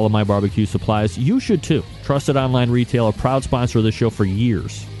to get all of my barbecue supplies. You should too. Trusted online retailer, proud sponsor of this show for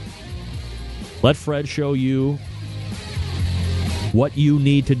years. Let Fred show you what you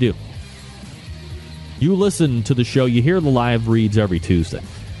need to do. You listen to the show, you hear the live reads every Tuesday.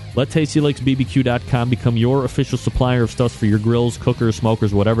 Let TastyLicksBBQ.com become your official supplier of stuff for your grills, cookers,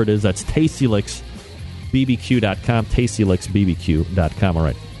 smokers, whatever it is. That's TastyLicksBBQ.com, TastyLicksBBQ.com. All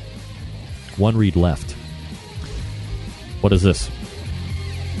right. One read left. What is this?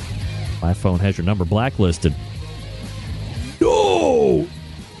 My phone has your number blacklisted. No!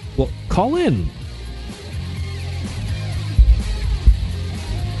 Well, call in.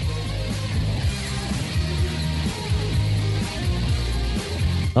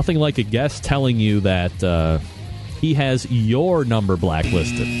 Nothing like a guest telling you that he has your number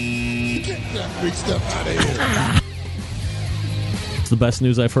blacklisted. Get that freak stuff out of here. It's the best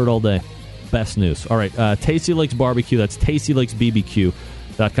news I've heard all day. Best news. All right, Tasty Licks Barbecue. That's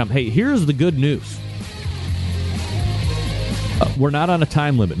TastyLicksBBQ.com. Hey, here's the good news. We're not on a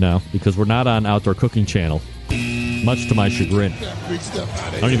time limit now because we're not on Outdoor Cooking Channel, much to my chagrin.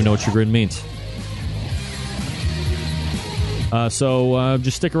 I don't even know what chagrin means. So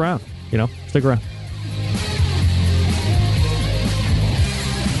just stick around. Stick around.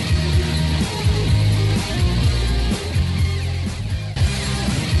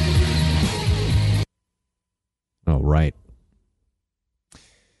 Oh, right.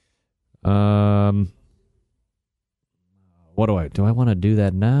 What do I want to do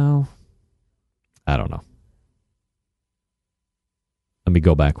that now? I don't know. Let me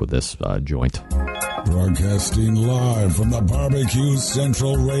go back with this joint. Broadcasting live from the Barbecue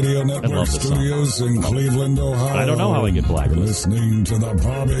Central Radio Network studios in Cleveland, Ohio. I don't know how I get blacklisted. Listening to the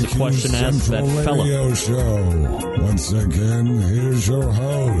Barbecue Central Radio Show. Once again, here's your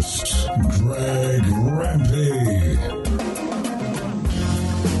host, Greg Rempe.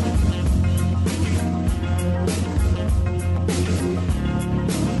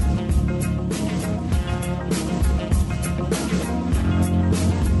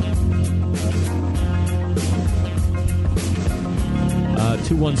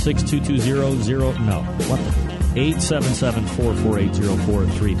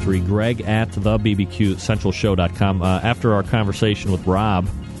 877-448-0433. Greg at thebbqcentralshow.com. After our conversation with Rob,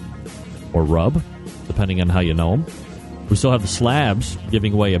 or Rub, depending on how you know him, we still have the slabs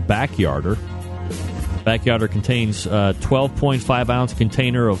giving away a Backyarder. Backyarder contains a 12.5 ounce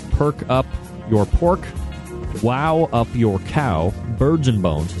container of Perk Up Your Pork, Wow Up Your Cow, Birds and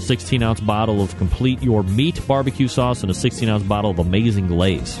Bones, a 16 ounce bottle of Complete Your Meat barbecue sauce, and a 16 ounce bottle of Amazing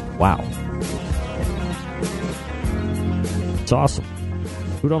Glaze. Wow. It's awesome.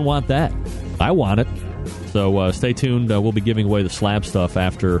 Who don't want that? I want it. So stay tuned. We'll be giving away the slab stuff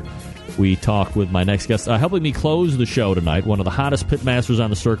after we talk with my next guest. Helping me close the show tonight, one of the hottest pitmasters on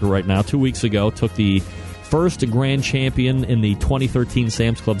the circuit right now. 2 weeks ago, took the first grand champion in the 2013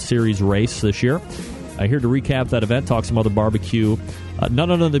 Sam's Club Series race this year. Here to recap that event, talk some other barbecue. None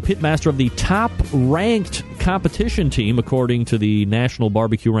other than the pitmaster of the top-ranked competition team, according to the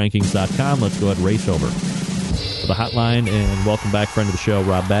nationalbarbecuerankings.com. Let's go ahead and race over to the hotline, and welcome back, friend of the show,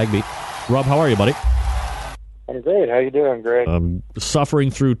 Rob Bagby. Rob, how are you, buddy? I'm great. How you doing, Greg?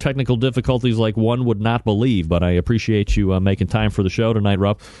 Suffering through technical difficulties like one would not believe, but I appreciate you making time for the show tonight,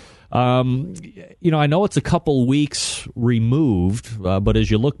 Rob. I know it's a couple weeks removed, but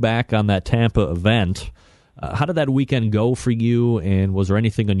as you look back on that Tampa event, how did that weekend go for you, and was there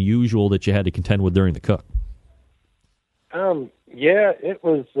anything unusual that you had to contend with during the cook? Yeah, it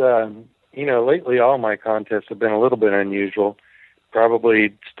was, lately all my contests have been a little bit unusual.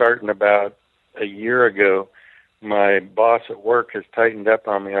 probably starting about a year ago, my boss at work has tightened up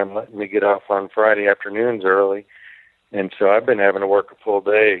on me on letting me get off on Friday afternoons early. And so I've been having to work a full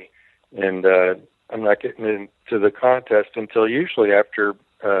day. And I'm not getting into the contest until usually after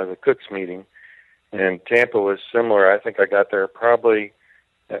the Cooks meeting. And Tampa was similar. I think I got there probably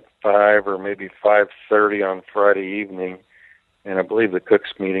at 5 or maybe 5:30 on Friday evening. And I believe the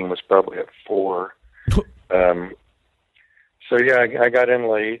Cooks meeting was probably at 4. So, yeah, I got in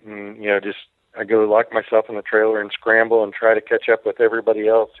late and, I go lock myself in the trailer and scramble and try to catch up with everybody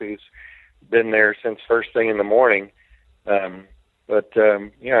else who's been there since first thing in the morning. I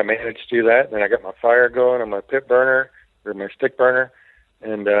managed to do that. And then I got my fire going on my pit burner or my stick burner.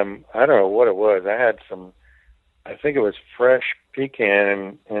 And I don't know what it was. I had I think it was fresh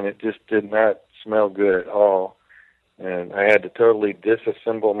pecan, and it just did not smell good at all. And I had to totally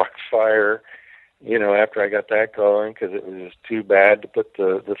disassemble my fire, after I got that going because it was just too bad to put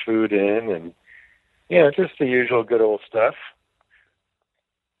the food in. And, just the usual good old stuff.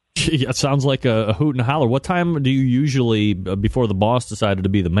 Yeah, it sounds like a hoot and a holler. What time do you usually, before the boss decided to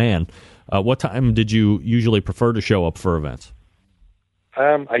be the man, what time did you usually prefer to show up for events?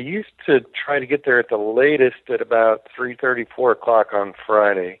 I used to try to get there at the latest at about 3:30, 4 o'clock on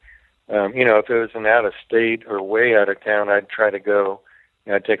Friday. If it was an out-of-state or way out of town, I'd try to go.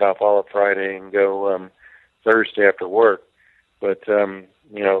 I'd take off all of Friday and go Thursday after work. But,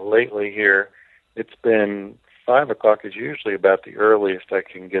 lately here, it's been 5 o'clock is usually about the earliest I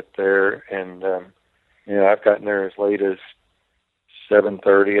can get there. And, I've gotten there as late as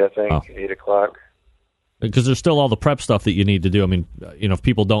 7:30, I think, 8 o'clock. Because there's still all the prep stuff that you need to do. I mean, if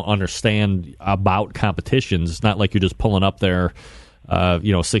people don't understand about competitions, it's not like you're just pulling up there,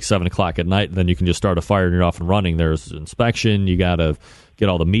 6, 7 o'clock at night, and then you can just start a fire and you're off and running. There's inspection. You got to get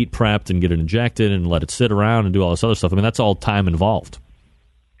all the meat prepped and get it injected and let it sit around and do all this other stuff. I mean, that's all time involved.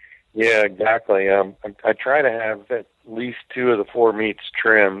 Yeah, exactly. I try to have at least 2 of the 4 meats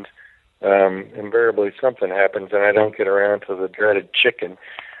trimmed. Invariably something happens and I don't get around to the dreaded chicken.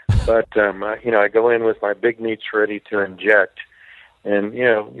 But, I go in with my big meats ready to inject. And,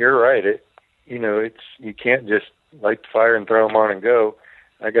 you're right. You can't just light the fire and throw them on and go.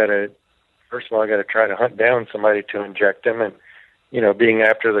 First of all, I got to try to hunt down somebody to inject them. And, being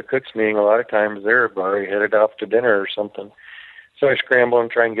after the Cooks meeting, a lot of times they're already headed off to dinner or something. So I scramble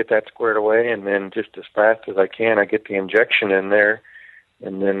and try and get that squared away. And then just as fast as I can, I get the injection in there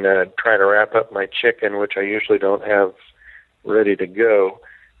and then try to wrap up my chicken, which I usually don't have ready to go.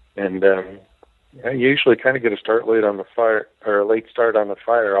 And I usually kind of get a start late on the fire, or a late start on the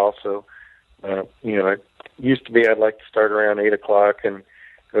fire also. It used to be I'd like to start around 8 o'clock and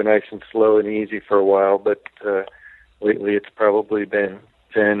go nice and slow and easy for a while, but lately it's probably been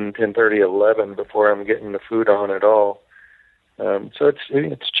 10, 10:30, 11 before I'm getting the food on at all. So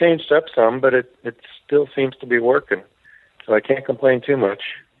it's changed up some, but it still seems to be working. So I can't complain too much.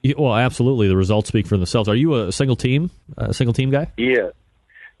 Yeah, well, absolutely. The results speak for themselves. Are you a single team guy? Yeah.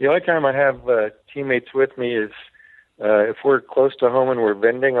 The only time I have teammates with me is if we're close to home and we're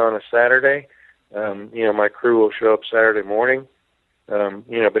vending on a Saturday. My crew will show up Saturday morning.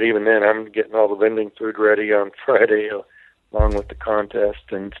 But even then, I'm getting all the vending food ready on Friday along with the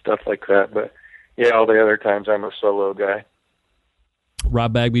contest and stuff like that. But, all the other times I'm a solo guy.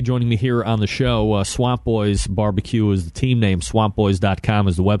 Rob Bagby joining me here on the show. Swamp Boys Barbecue is the team name. SwampBoys.com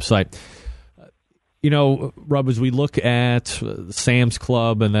is the website. Rob, as we look at Sam's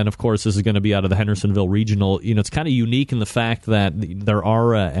Club, and then, of course, this is going to be out of the Hendersonville Regional, it's kind of unique in the fact that there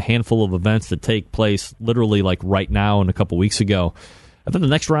are a handful of events that take place literally like right now and a couple weeks ago. I think the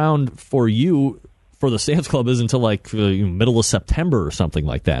next round for you, for the Sam's Club, is until like middle of September or something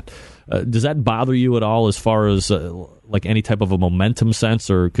like that. Does that bother you at all as far as like any type of a momentum sense,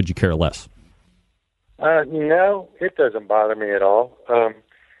 or could you care less? No, it doesn't bother me at all.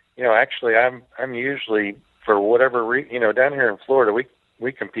 Actually, I'm usually, for whatever reason, down here in Florida,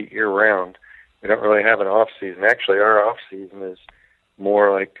 we compete year round. We don't really have an off season. Actually, our off season is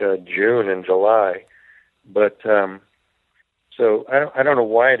more like June and July. But so I don't know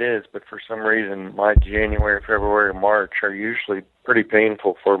why it is, but for some reason, my January, February, March are usually pretty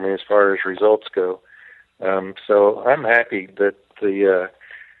painful for me as far as results go. So I'm happy that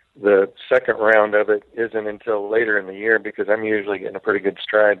the second round of it isn't until later in the year because I'm usually getting a pretty good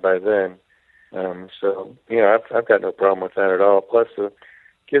stride by then. So, I've got no problem with that at all. Plus, it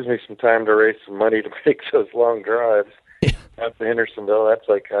gives me some time to raise some money to make those long drives out to Hendersonville. That's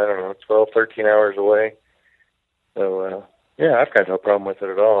like, 12, 13 hours away. So, I've got no problem with it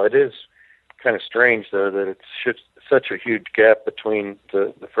at all. It is kind of strange, though, that it's such a huge gap between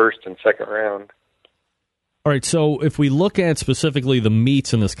the first and second round. All right, so if we look at specifically the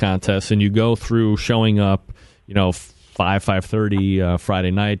meets in this contest, and you go through showing up, 5:30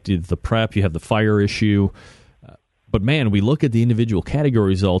 Friday night, the prep, you have the fire issue. But, man, we look at the individual category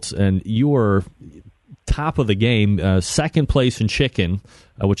results, and you are top of the game, second place in chicken,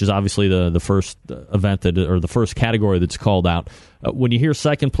 which is obviously the first event or the first category that's called out. When you hear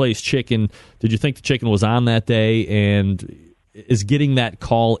second place chicken, did you think the chicken was on that day? And is getting that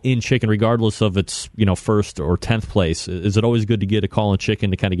call in chicken, regardless of its first or 10th place, is it always good to get a call in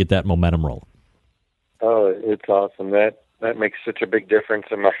chicken to kind of get that momentum rolling? Oh, it's awesome. That makes such a big difference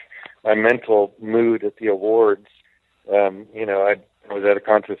in my mental mood at the awards. I was at a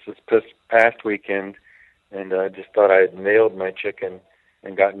contest this past weekend, and I just thought I had nailed my chicken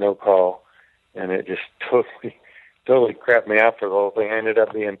and got no call, and it just totally crapped me out for the whole thing. I ended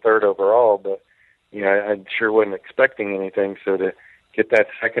up being third overall, but I sure wasn't expecting anything. So to get that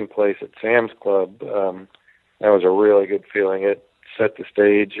second place at Sam's Club, that was a really good feeling. It set the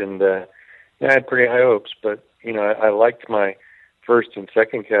stage, and I had pretty high hopes. But I liked my first and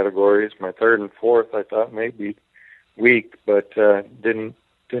second categories. My third and fourth, I thought maybe weak, but didn't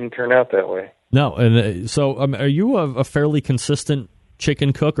turn out that way. No, and so are you a fairly consistent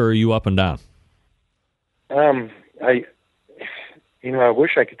chicken cook, or are you up and down? I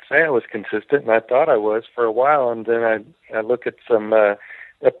wish I could say I was consistent, and I thought I was for a while, and then I look at some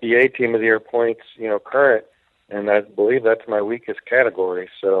FBA Team of the Year points, current, and I believe that's my weakest category.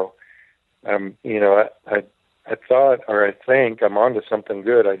 So, I thought, or I think I'm onto something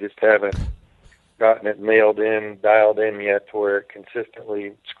good. I just haven't gotten it dialed in yet to where it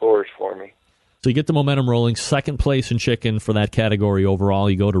consistently scores for me. So you get the momentum rolling, second place in chicken for that category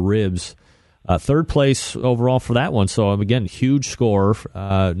overall. You go to ribs. Third place overall for that one. So, again, huge score.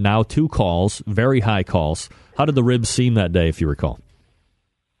 Now 2 calls, very high calls. How did the ribs seem that day, if you recall?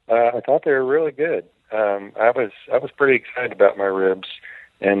 I thought they were really good. I was pretty excited about my ribs.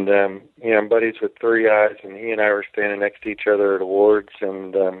 And, I'm buddies with Three Eyes, and he and I were standing next to each other at awards.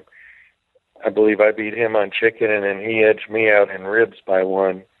 And I believe I beat him on chicken, and then he edged me out in ribs by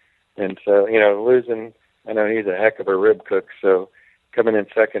 1. And so, losing, I know he's a heck of a rib cook. So coming in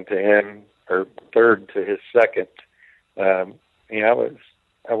second to him, or third to his second, I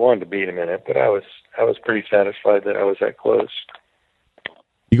wanted to beat him in it, but I was pretty satisfied that I was that close.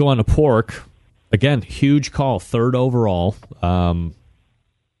 You go on to pork, again, huge call, third overall. You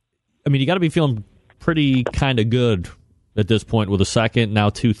got to be feeling pretty kind of good at this point with a second, now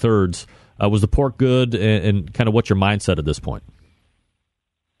 2/3. Was the pork good, and kind of what's your mindset at this point?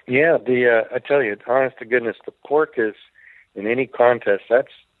 Yeah, I tell you, honest to goodness, the pork is, in any contest,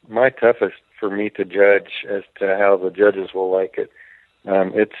 that's my toughest for me to judge as to how the judges will like it.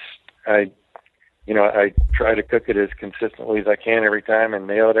 I try to cook it as consistently as I can every time and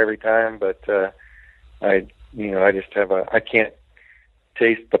nail it every time, but I just have I can't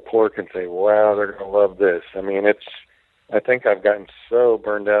taste the pork and say, wow, they're going to love this. I think I've gotten so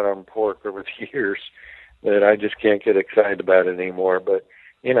burned out on pork over the years that I just can't get excited about it anymore. But,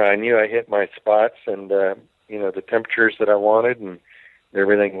 I knew I hit my spots, and, the temperatures that I wanted, and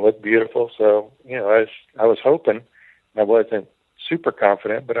everything looked beautiful. So, I was hoping. I wasn't super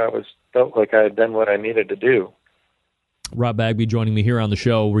confident, but I felt like I had done what I needed to do. Rob Bagby joining me here on the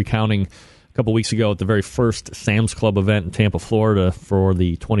show, recounting a couple weeks ago at the very first Sam's Club event in Tampa, Florida for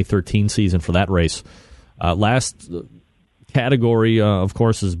the 2013 season for that race. Last category, of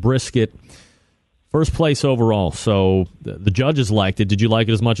course, is brisket. First place overall. So the judges liked it. Did you like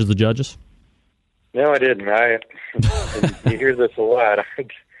it as much as the judges? No, I didn't. You hear this a lot.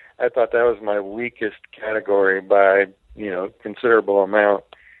 I thought that was my weakest category by, considerable amount.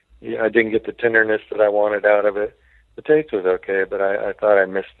 I didn't get the tenderness that I wanted out of it. The taste was okay, but I thought I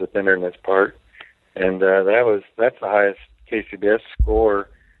missed the tenderness part. And that's the highest KCBS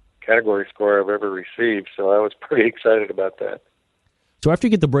category score I've ever received. So I was pretty excited about that. So after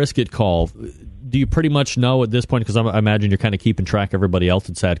you get the brisket call, do you pretty much know at this point, because I imagine you're kind of keeping track of everybody else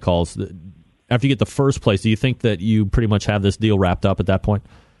that's had calls, after you get the first place, do you think that you pretty much have this deal wrapped up at that point?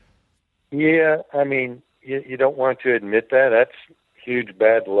 Yeah, you don't want to admit that. That's huge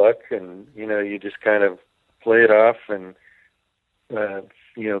bad luck, and, you just kind of play it off and,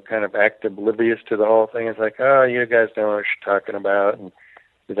 kind of act oblivious to the whole thing. It's like, oh, you guys don't know what you're talking about. And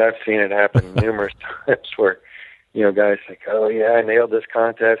because I've seen it happen numerous times where, guys think, oh, yeah, I nailed this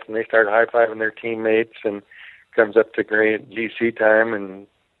contest, and they start high-fiving their teammates, and comes up to great GC time, and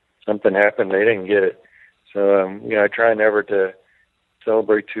something happened, they didn't get it. So, I try never to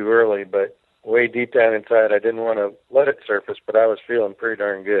celebrate too early, but way deep down inside, I didn't want to let it surface, but I was feeling pretty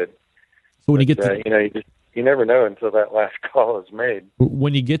darn good. So when you get you you never know until that last call is made.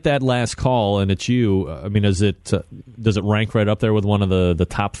 When you get that last call and it's you, I mean, does it rank right up there with one of the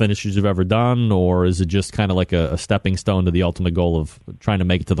top finishes you've ever done, or is it just kind of like a stepping stone to the ultimate goal of trying to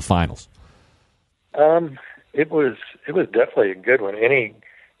make it to the finals? It was definitely a good one. I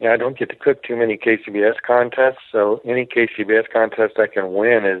don't get to cook too many KCBS contests, so any KCBS contest I can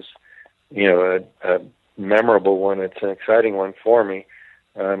win is, a memorable one. It's an exciting one for me.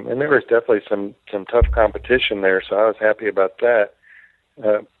 And there was definitely some tough competition there, so I was happy about that.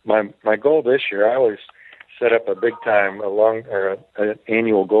 My goal this year, I always set up a big time, an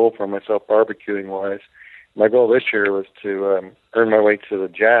annual goal for myself barbecuing wise. My goal this year was to earn my way to the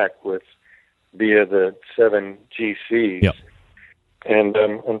Jack via the 7 GCs. Yep. And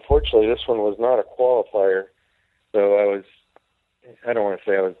unfortunately, this one was not a qualifier, so I don't want to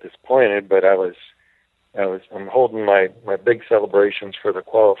say I was disappointed, but I'm holding my big celebrations for the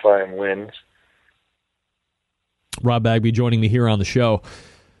qualifying wins. Rob Bagby joining me here on the show.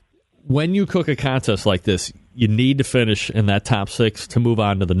 When you cook a contest like this, you need to finish in that top 6 to move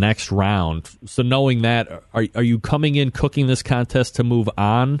on to the next round. So knowing that, are you coming in cooking this contest to move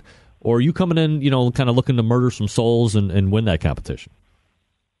on, or are you coming in, kind of looking to murder some souls and win that competition?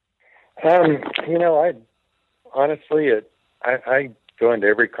 I go into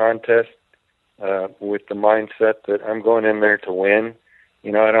every contest with the mindset that I'm going in there to win.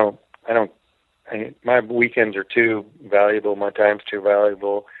 My weekends are too valuable, my time's too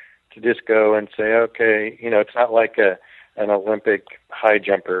valuable to just go and say, okay, it's not like an Olympic high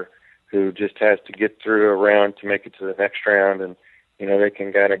jumper who just has to get through a round to make it to the next round, and they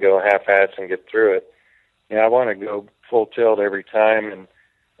can kind of go half-ass and get through it. I want to go full tilt every time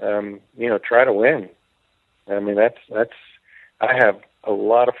and try to win. I mean, I have a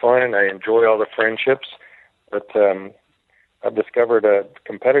lot of fun and I enjoy all the friendships, but I've discovered a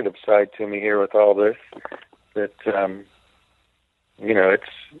competitive side to me here with all this that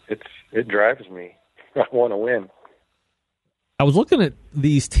it drives me. I want to win. I was looking at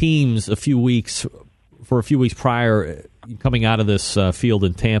these teams a few weeks prior, coming out of this field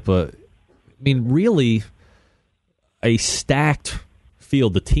in Tampa. I mean, really a stacked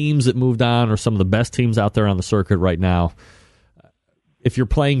field. The teams that moved on are some of the best teams out there on the circuit right now. If you're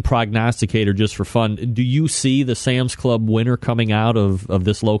playing prognosticator just for fun, do you see the Sam's Club winner coming out of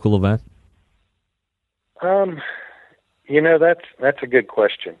this local event? That's a good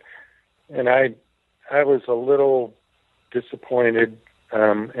question. And I was a little disappointed,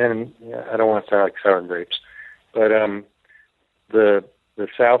 and I don't want to sound like sour grapes, but the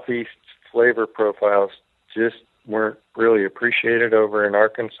Southeast flavor profiles just weren't really appreciated over in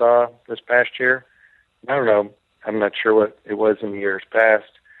Arkansas this past year. I don't know. I'm not sure what it was in years past,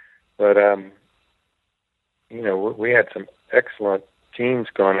 but we had some excellent teams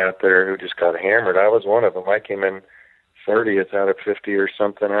going out there who just got hammered. I was one of them. I came in 30th out of 50 or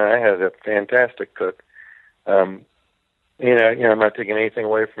something, and I had a fantastic cook. I'm not taking anything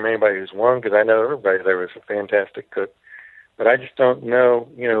away from anybody who's won, because I know everybody there was a fantastic cook. But I just don't know,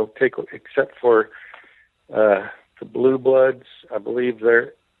 except for the Blue Bloods, I believe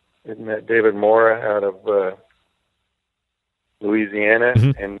they're, isn't that David Mora out of Louisiana,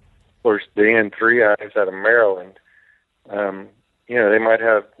 mm-hmm. and of course Dan Three Eyes out of Maryland. They might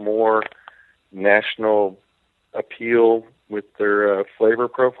have more national appeal with their flavor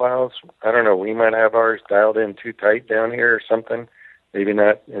profiles. I don't know. We might have ours dialed in too tight down here or something. Maybe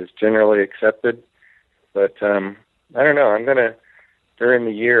not as generally accepted. But I don't know. During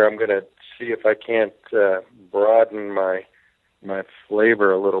the year, I'm going to see if I can't broaden my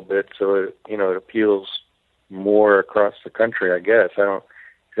flavor a little bit so it appeals more across the country, I guess. I don't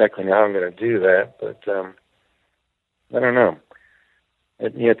exactly know how I'm going to do that, but I don't know.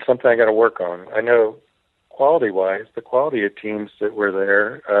 It's something I got to work on. I know quality-wise, the quality of teams that were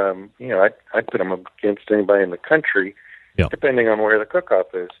there, I'd put them against anybody in the country, yeah, depending on where the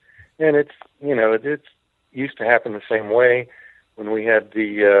cook-off is. And it's used to happen the same way when we had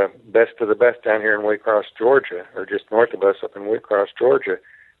the best of the best down here in Waycross, Georgia, or just north of us up in Waycross, Georgia.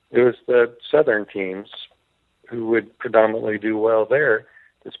 It was the southern teams who would predominantly do well there,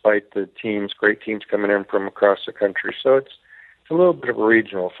 despite the great teams coming in from across the country. So it's a little bit of a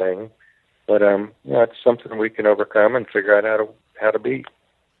regional thing, but it's something we can overcome and figure out how to beat.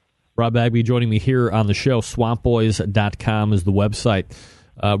 Rob Bagby joining me here on the show. SwampBoys.com is the website.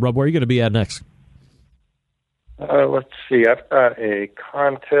 Rob, where are you going to be at next? Let's see. I've got a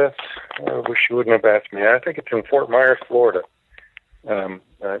contest. I wish you wouldn't have asked me. I think it's in Fort Myers, Florida. An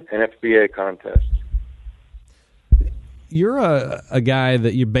FBA contest. you're a guy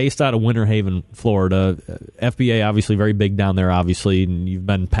that you're based out of Winter Haven, Florida. FBA obviously very big down there, obviously, and you've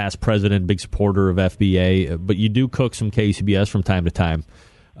been past president, big supporter of FBA, but you do cook some KCBS from time to time.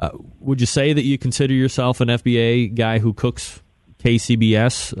 Would you say that you consider yourself an FBA guy who cooks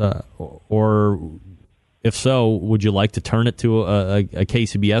KCBS, or if so, would you like to turn it to a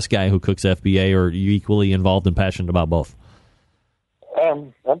KCBS guy who cooks FBA, or are you equally involved and passionate about both?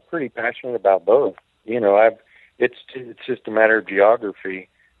 I'm pretty passionate about both. It's just a matter of geography.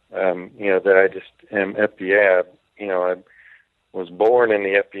 That I just am FBA. I was born in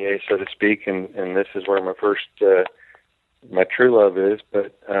the FBA, so to speak, and this is where my first, my true love is.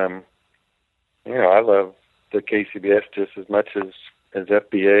 But I love the KCBS just as much as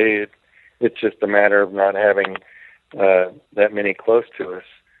FBA. It's just a matter of not having that many close to us.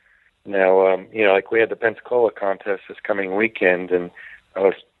 Now, like we had the Pensacola contest this coming weekend, and I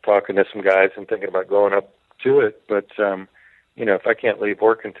was talking to some guys and thinking about going up to it. But, if I can't leave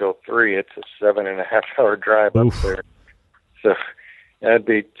work until 3, it's a 7.5-hour drive up there. So that'd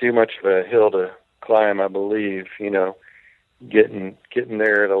be too much of a hill to climb, I believe, getting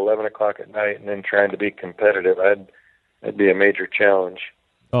there at 11 o'clock at night and then trying to be competitive. That'd be a major challenge.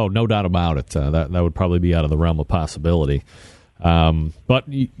 Oh, no doubt about it. That would probably be out of the realm of possibility. But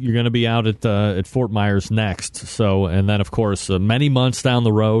you're going to be out at Fort Myers next. So, and then, of course, many months down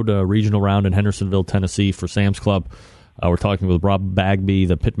the road, regional round in Hendersonville, Tennessee for Sam's Club. We're talking with Rob Bagby,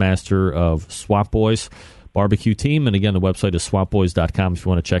 the pitmaster of Swamp Boys barbecue team. And again, the website is swampboys.com if you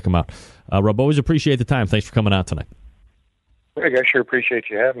want to check them out. Rob, always appreciate the time. Thanks for coming out tonight. Greg, I sure appreciate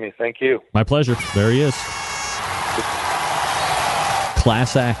you having me. Thank you. My pleasure. There he is.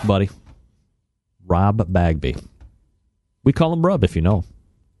 Class act, buddy. Rob Bagby. We call him Rub if you know.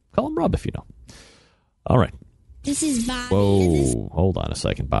 Call him Rub if you know. All right. This is Bobby. Whoa. Hold on a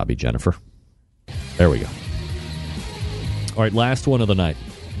second, Bobby Jennifer. There we go. All right, last one of the night.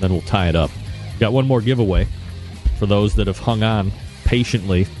 Then we'll tie it up. Got one more giveaway for those that have hung on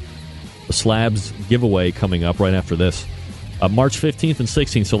patiently. The Slabs giveaway coming up right after this. March 15th and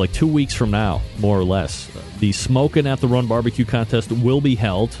 16th, so like 2 weeks from now, more or less. The Smokin' at the Run barbecue contest will be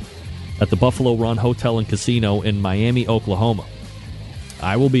held at the Buffalo Run Hotel and Casino in Miami, Oklahoma.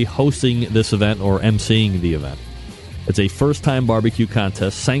 I will be hosting this event or emceeing the event. It's a first-time barbecue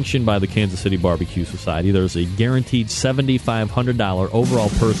contest sanctioned by the Kansas City Barbecue Society. There's a guaranteed $7,500 overall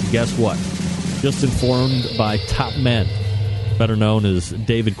purse. Guess what? Just informed by Top Men, better known as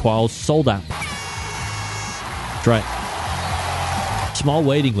David Qualls, sold out. That's right. Small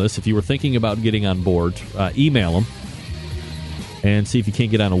waiting list. If you were thinking about getting on board, email them and see if you can't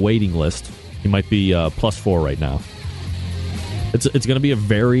get on a waiting list. You might be +4 right now. It's going to be a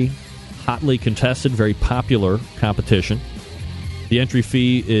very hotly contested, very popular competition. The entry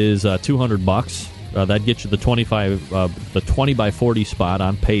fee is $200. That gets you the 20 by 40 spot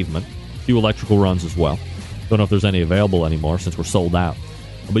on pavement. A few electrical runs as well. Don't know if there's any available anymore since we're sold out.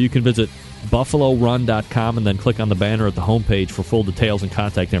 But you can visit BuffaloRun.com and then click on the banner at the homepage for full details and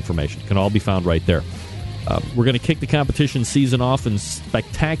contact information. It can all be found right there. We're going to kick the competition season off in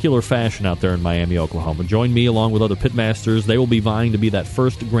spectacular fashion out there in Miami, Oklahoma. Join me along with other pitmasters. They will be vying to be that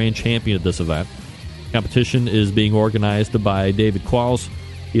first grand champion at this event. Competition is being organized by David Qualls.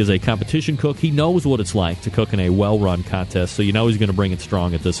 He is a competition cook. He knows what it's like to cook in a well-run contest, so you know he's going to bring it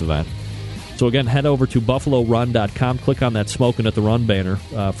strong at this event. So again, head over to BuffaloRun.com, click on that Smokin' at the Run banner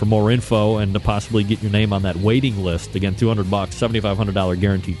for more info and to possibly get your name on that waiting list. Again, $200, $7,500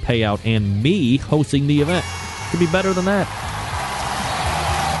 guaranteed payout, and me hosting the event. Could be better than that.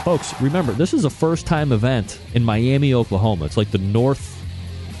 Folks, remember, this is a first-time event in Miami, Oklahoma. It's like the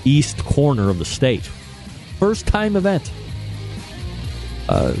northeast corner of the state. First-time event.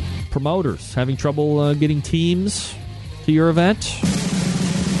 Promoters having trouble getting teams to your event?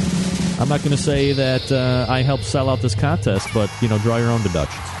 I'm not going to say that I helped sell out this contest, but, draw your own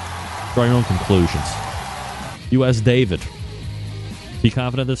deductions. Draw your own conclusions. U.S. David. Be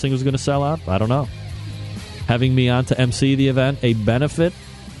confident this thing was going to sell out? I don't know. Having me on to MC the event, a benefit?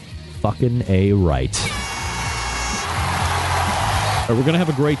 Fucking A right. We're going to have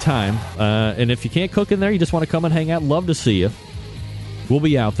a great time. And if you can't cook in there, you just want to come and hang out, love to see you. We'll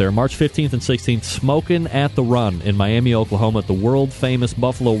be out there March 15th and 16th, Smokin' at the Run in Miami, Oklahoma at the world-famous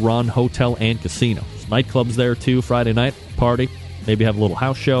Buffalo Run Hotel and Casino. There's nightclubs there, too, Friday night, party. Maybe have a little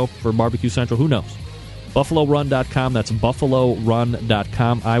house show for Barbecue Central. Who knows? BuffaloRun.com. That's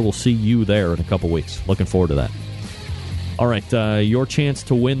BuffaloRun.com. I will see you there in a couple weeks. Looking forward to that. All right, your chance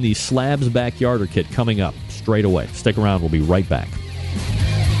to win the Slabs Backyarder Kit coming up straight away. Stick around. We'll be right back.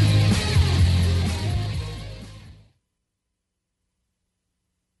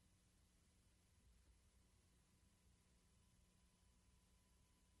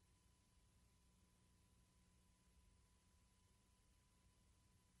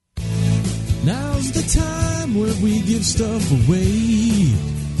 is the time where we give stuff away.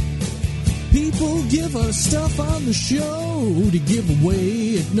 People give us stuff on the show to give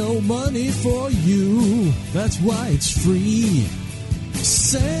away at no money for you. That's why it's free.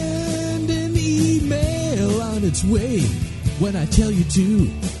 Send an email on its way when I tell you to.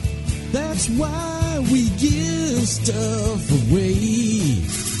 That's why we give stuff away.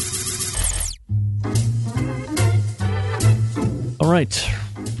 All right,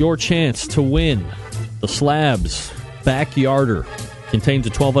 your chance to win the Slabs Backyarder. Contains a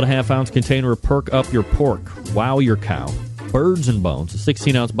 12.5-ounce container of Perk Up Your Pork, Wow Your Cow, Birds and Bones, a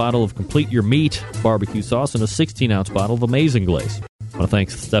 16-ounce bottle of Complete Your Meat barbecue sauce, and a 16-ounce bottle of Amazing Glaze. I want to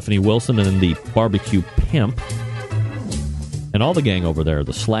thank Stephanie Wilson and the Barbecue Pimp and all the gang over there,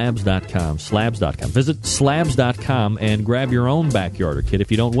 the slabs.com, slabs.com. Visit slabs.com and grab your own Backyarder kit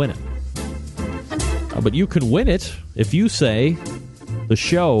if you don't win it. But you can win it if you say, "The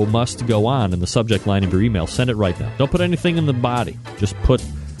show must go on" in the subject line of your email. Send it right now. Don't put anything in the body. Just put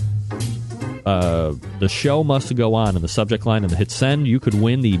 "The show must go on" in the subject line and hit send. You could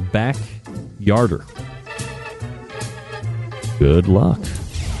win the Backyarder. Good luck.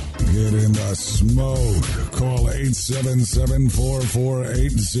 Get in the smoke. Call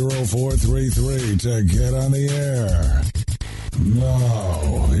 877-448-0433 to get on the air.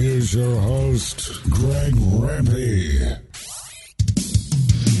 Now, here's your host, Greg Rempe.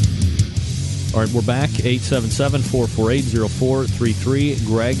 All right, we're back. 877-448-0433.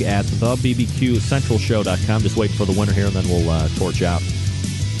 Greg at the BBQCentralShow.com. Just waiting for the winner here, and then we'll torch out.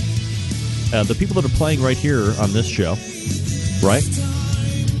 The people that are playing right here on this show, right?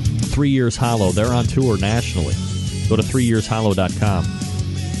 3 Years Hollow. They're on tour nationally. Go to 3yearshollow.com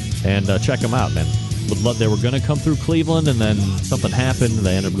and check them out, man. They were going to come through Cleveland, and then something happened, and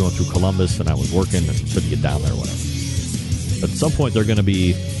they ended up going through Columbus, and I was working and couldn't get down there or whatever. At some point, they're going to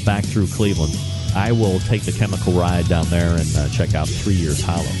be back through Cleveland. I will take the chemical ride down there and check out 3 Years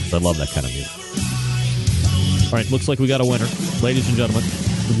Hollow. I love that kind of music. All right, looks like we got a winner. Ladies and gentlemen,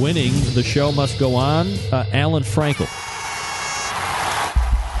 winning The Show Must Go On, Alan Frankel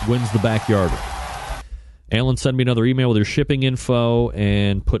wins the Backyarder. Alan, send me another email with your shipping info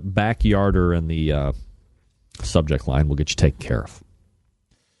and put Backyarder in the subject line. We'll get you taken care of.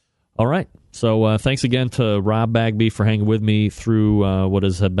 All right. So thanks again to Rob Bagby for hanging with me through what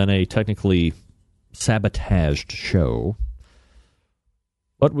has been a technically sabotaged show.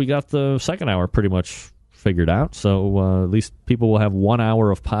 But we got the second hour pretty much figured out, so at least people will have 1 hour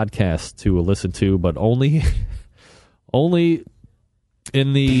of podcast to listen to, but only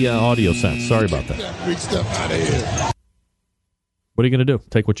in the audio sense. Sorry about that. Big stuff out of here. What are you going to do?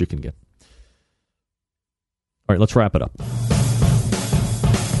 Take what you can get. All right, let's wrap it up.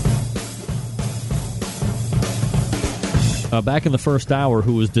 Back in the first hour,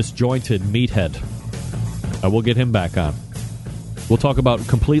 who was disjointed Meathead. We'll get him back on. We'll talk about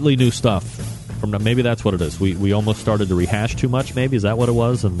completely new stuff. Maybe that's what it is. We almost started to rehash too much, maybe. Is that what it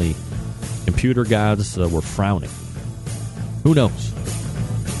was? And the computer gods were frowning. Who knows?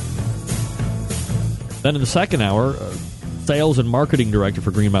 Then in the second hour, sales and marketing director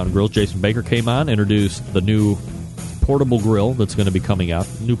for Green Mountain Grills, Jason Baker, came on, introduced the new portable grill that's going to be coming out.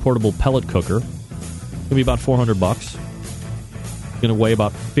 New portable pellet cooker. It's going to be about $400. Going to weigh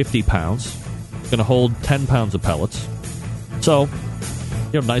about 50 pounds. Going to hold 10 pounds of pellets. So,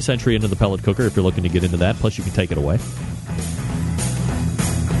 you have a nice entry into the pellet cooker if you're looking to get into that. Plus, you can take it away.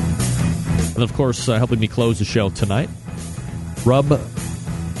 And, of course, helping me close the show tonight,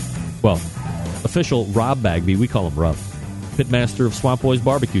 official Rob Bagby, we call him Rub, pitmaster of Swamp Boys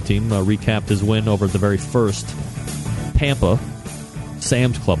barbecue team, recapped his win over the very first Tampa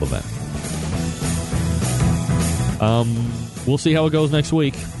Sam's Club event. We'll see how it goes next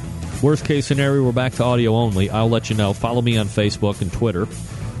week. Worst case scenario, we're back to audio only. I'll let you know. Follow me on Facebook and Twitter.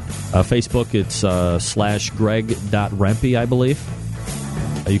 Facebook, it's /Greg.Rempe, I believe.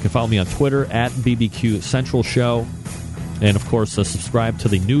 You can follow me on Twitter at BBQ Central Show. And, of course, subscribe to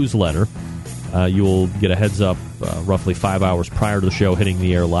the newsletter. You'll get a heads up roughly 5 hours prior to the show hitting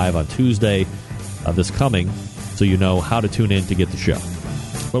the air live on Tuesday this coming, so you know how to tune in to get the show.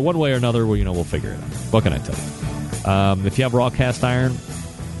 But one way or another, we'll figure it out. What can I tell you? If you have raw cast iron,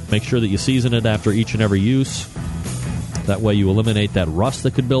 make sure that you season it after each and every use. That way you eliminate that rust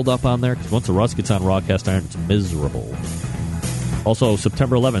that could build up on there, because once the rust gets on raw cast iron, it's miserable. Also,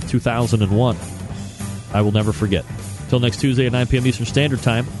 September 11th, 2001. I will never forget. Till next Tuesday at 9 p.m. Eastern Standard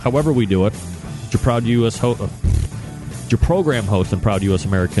Time, however we do it, your proud U.S. your program host and proud U.S.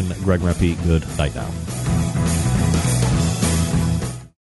 American, Greg Rempe, good night now.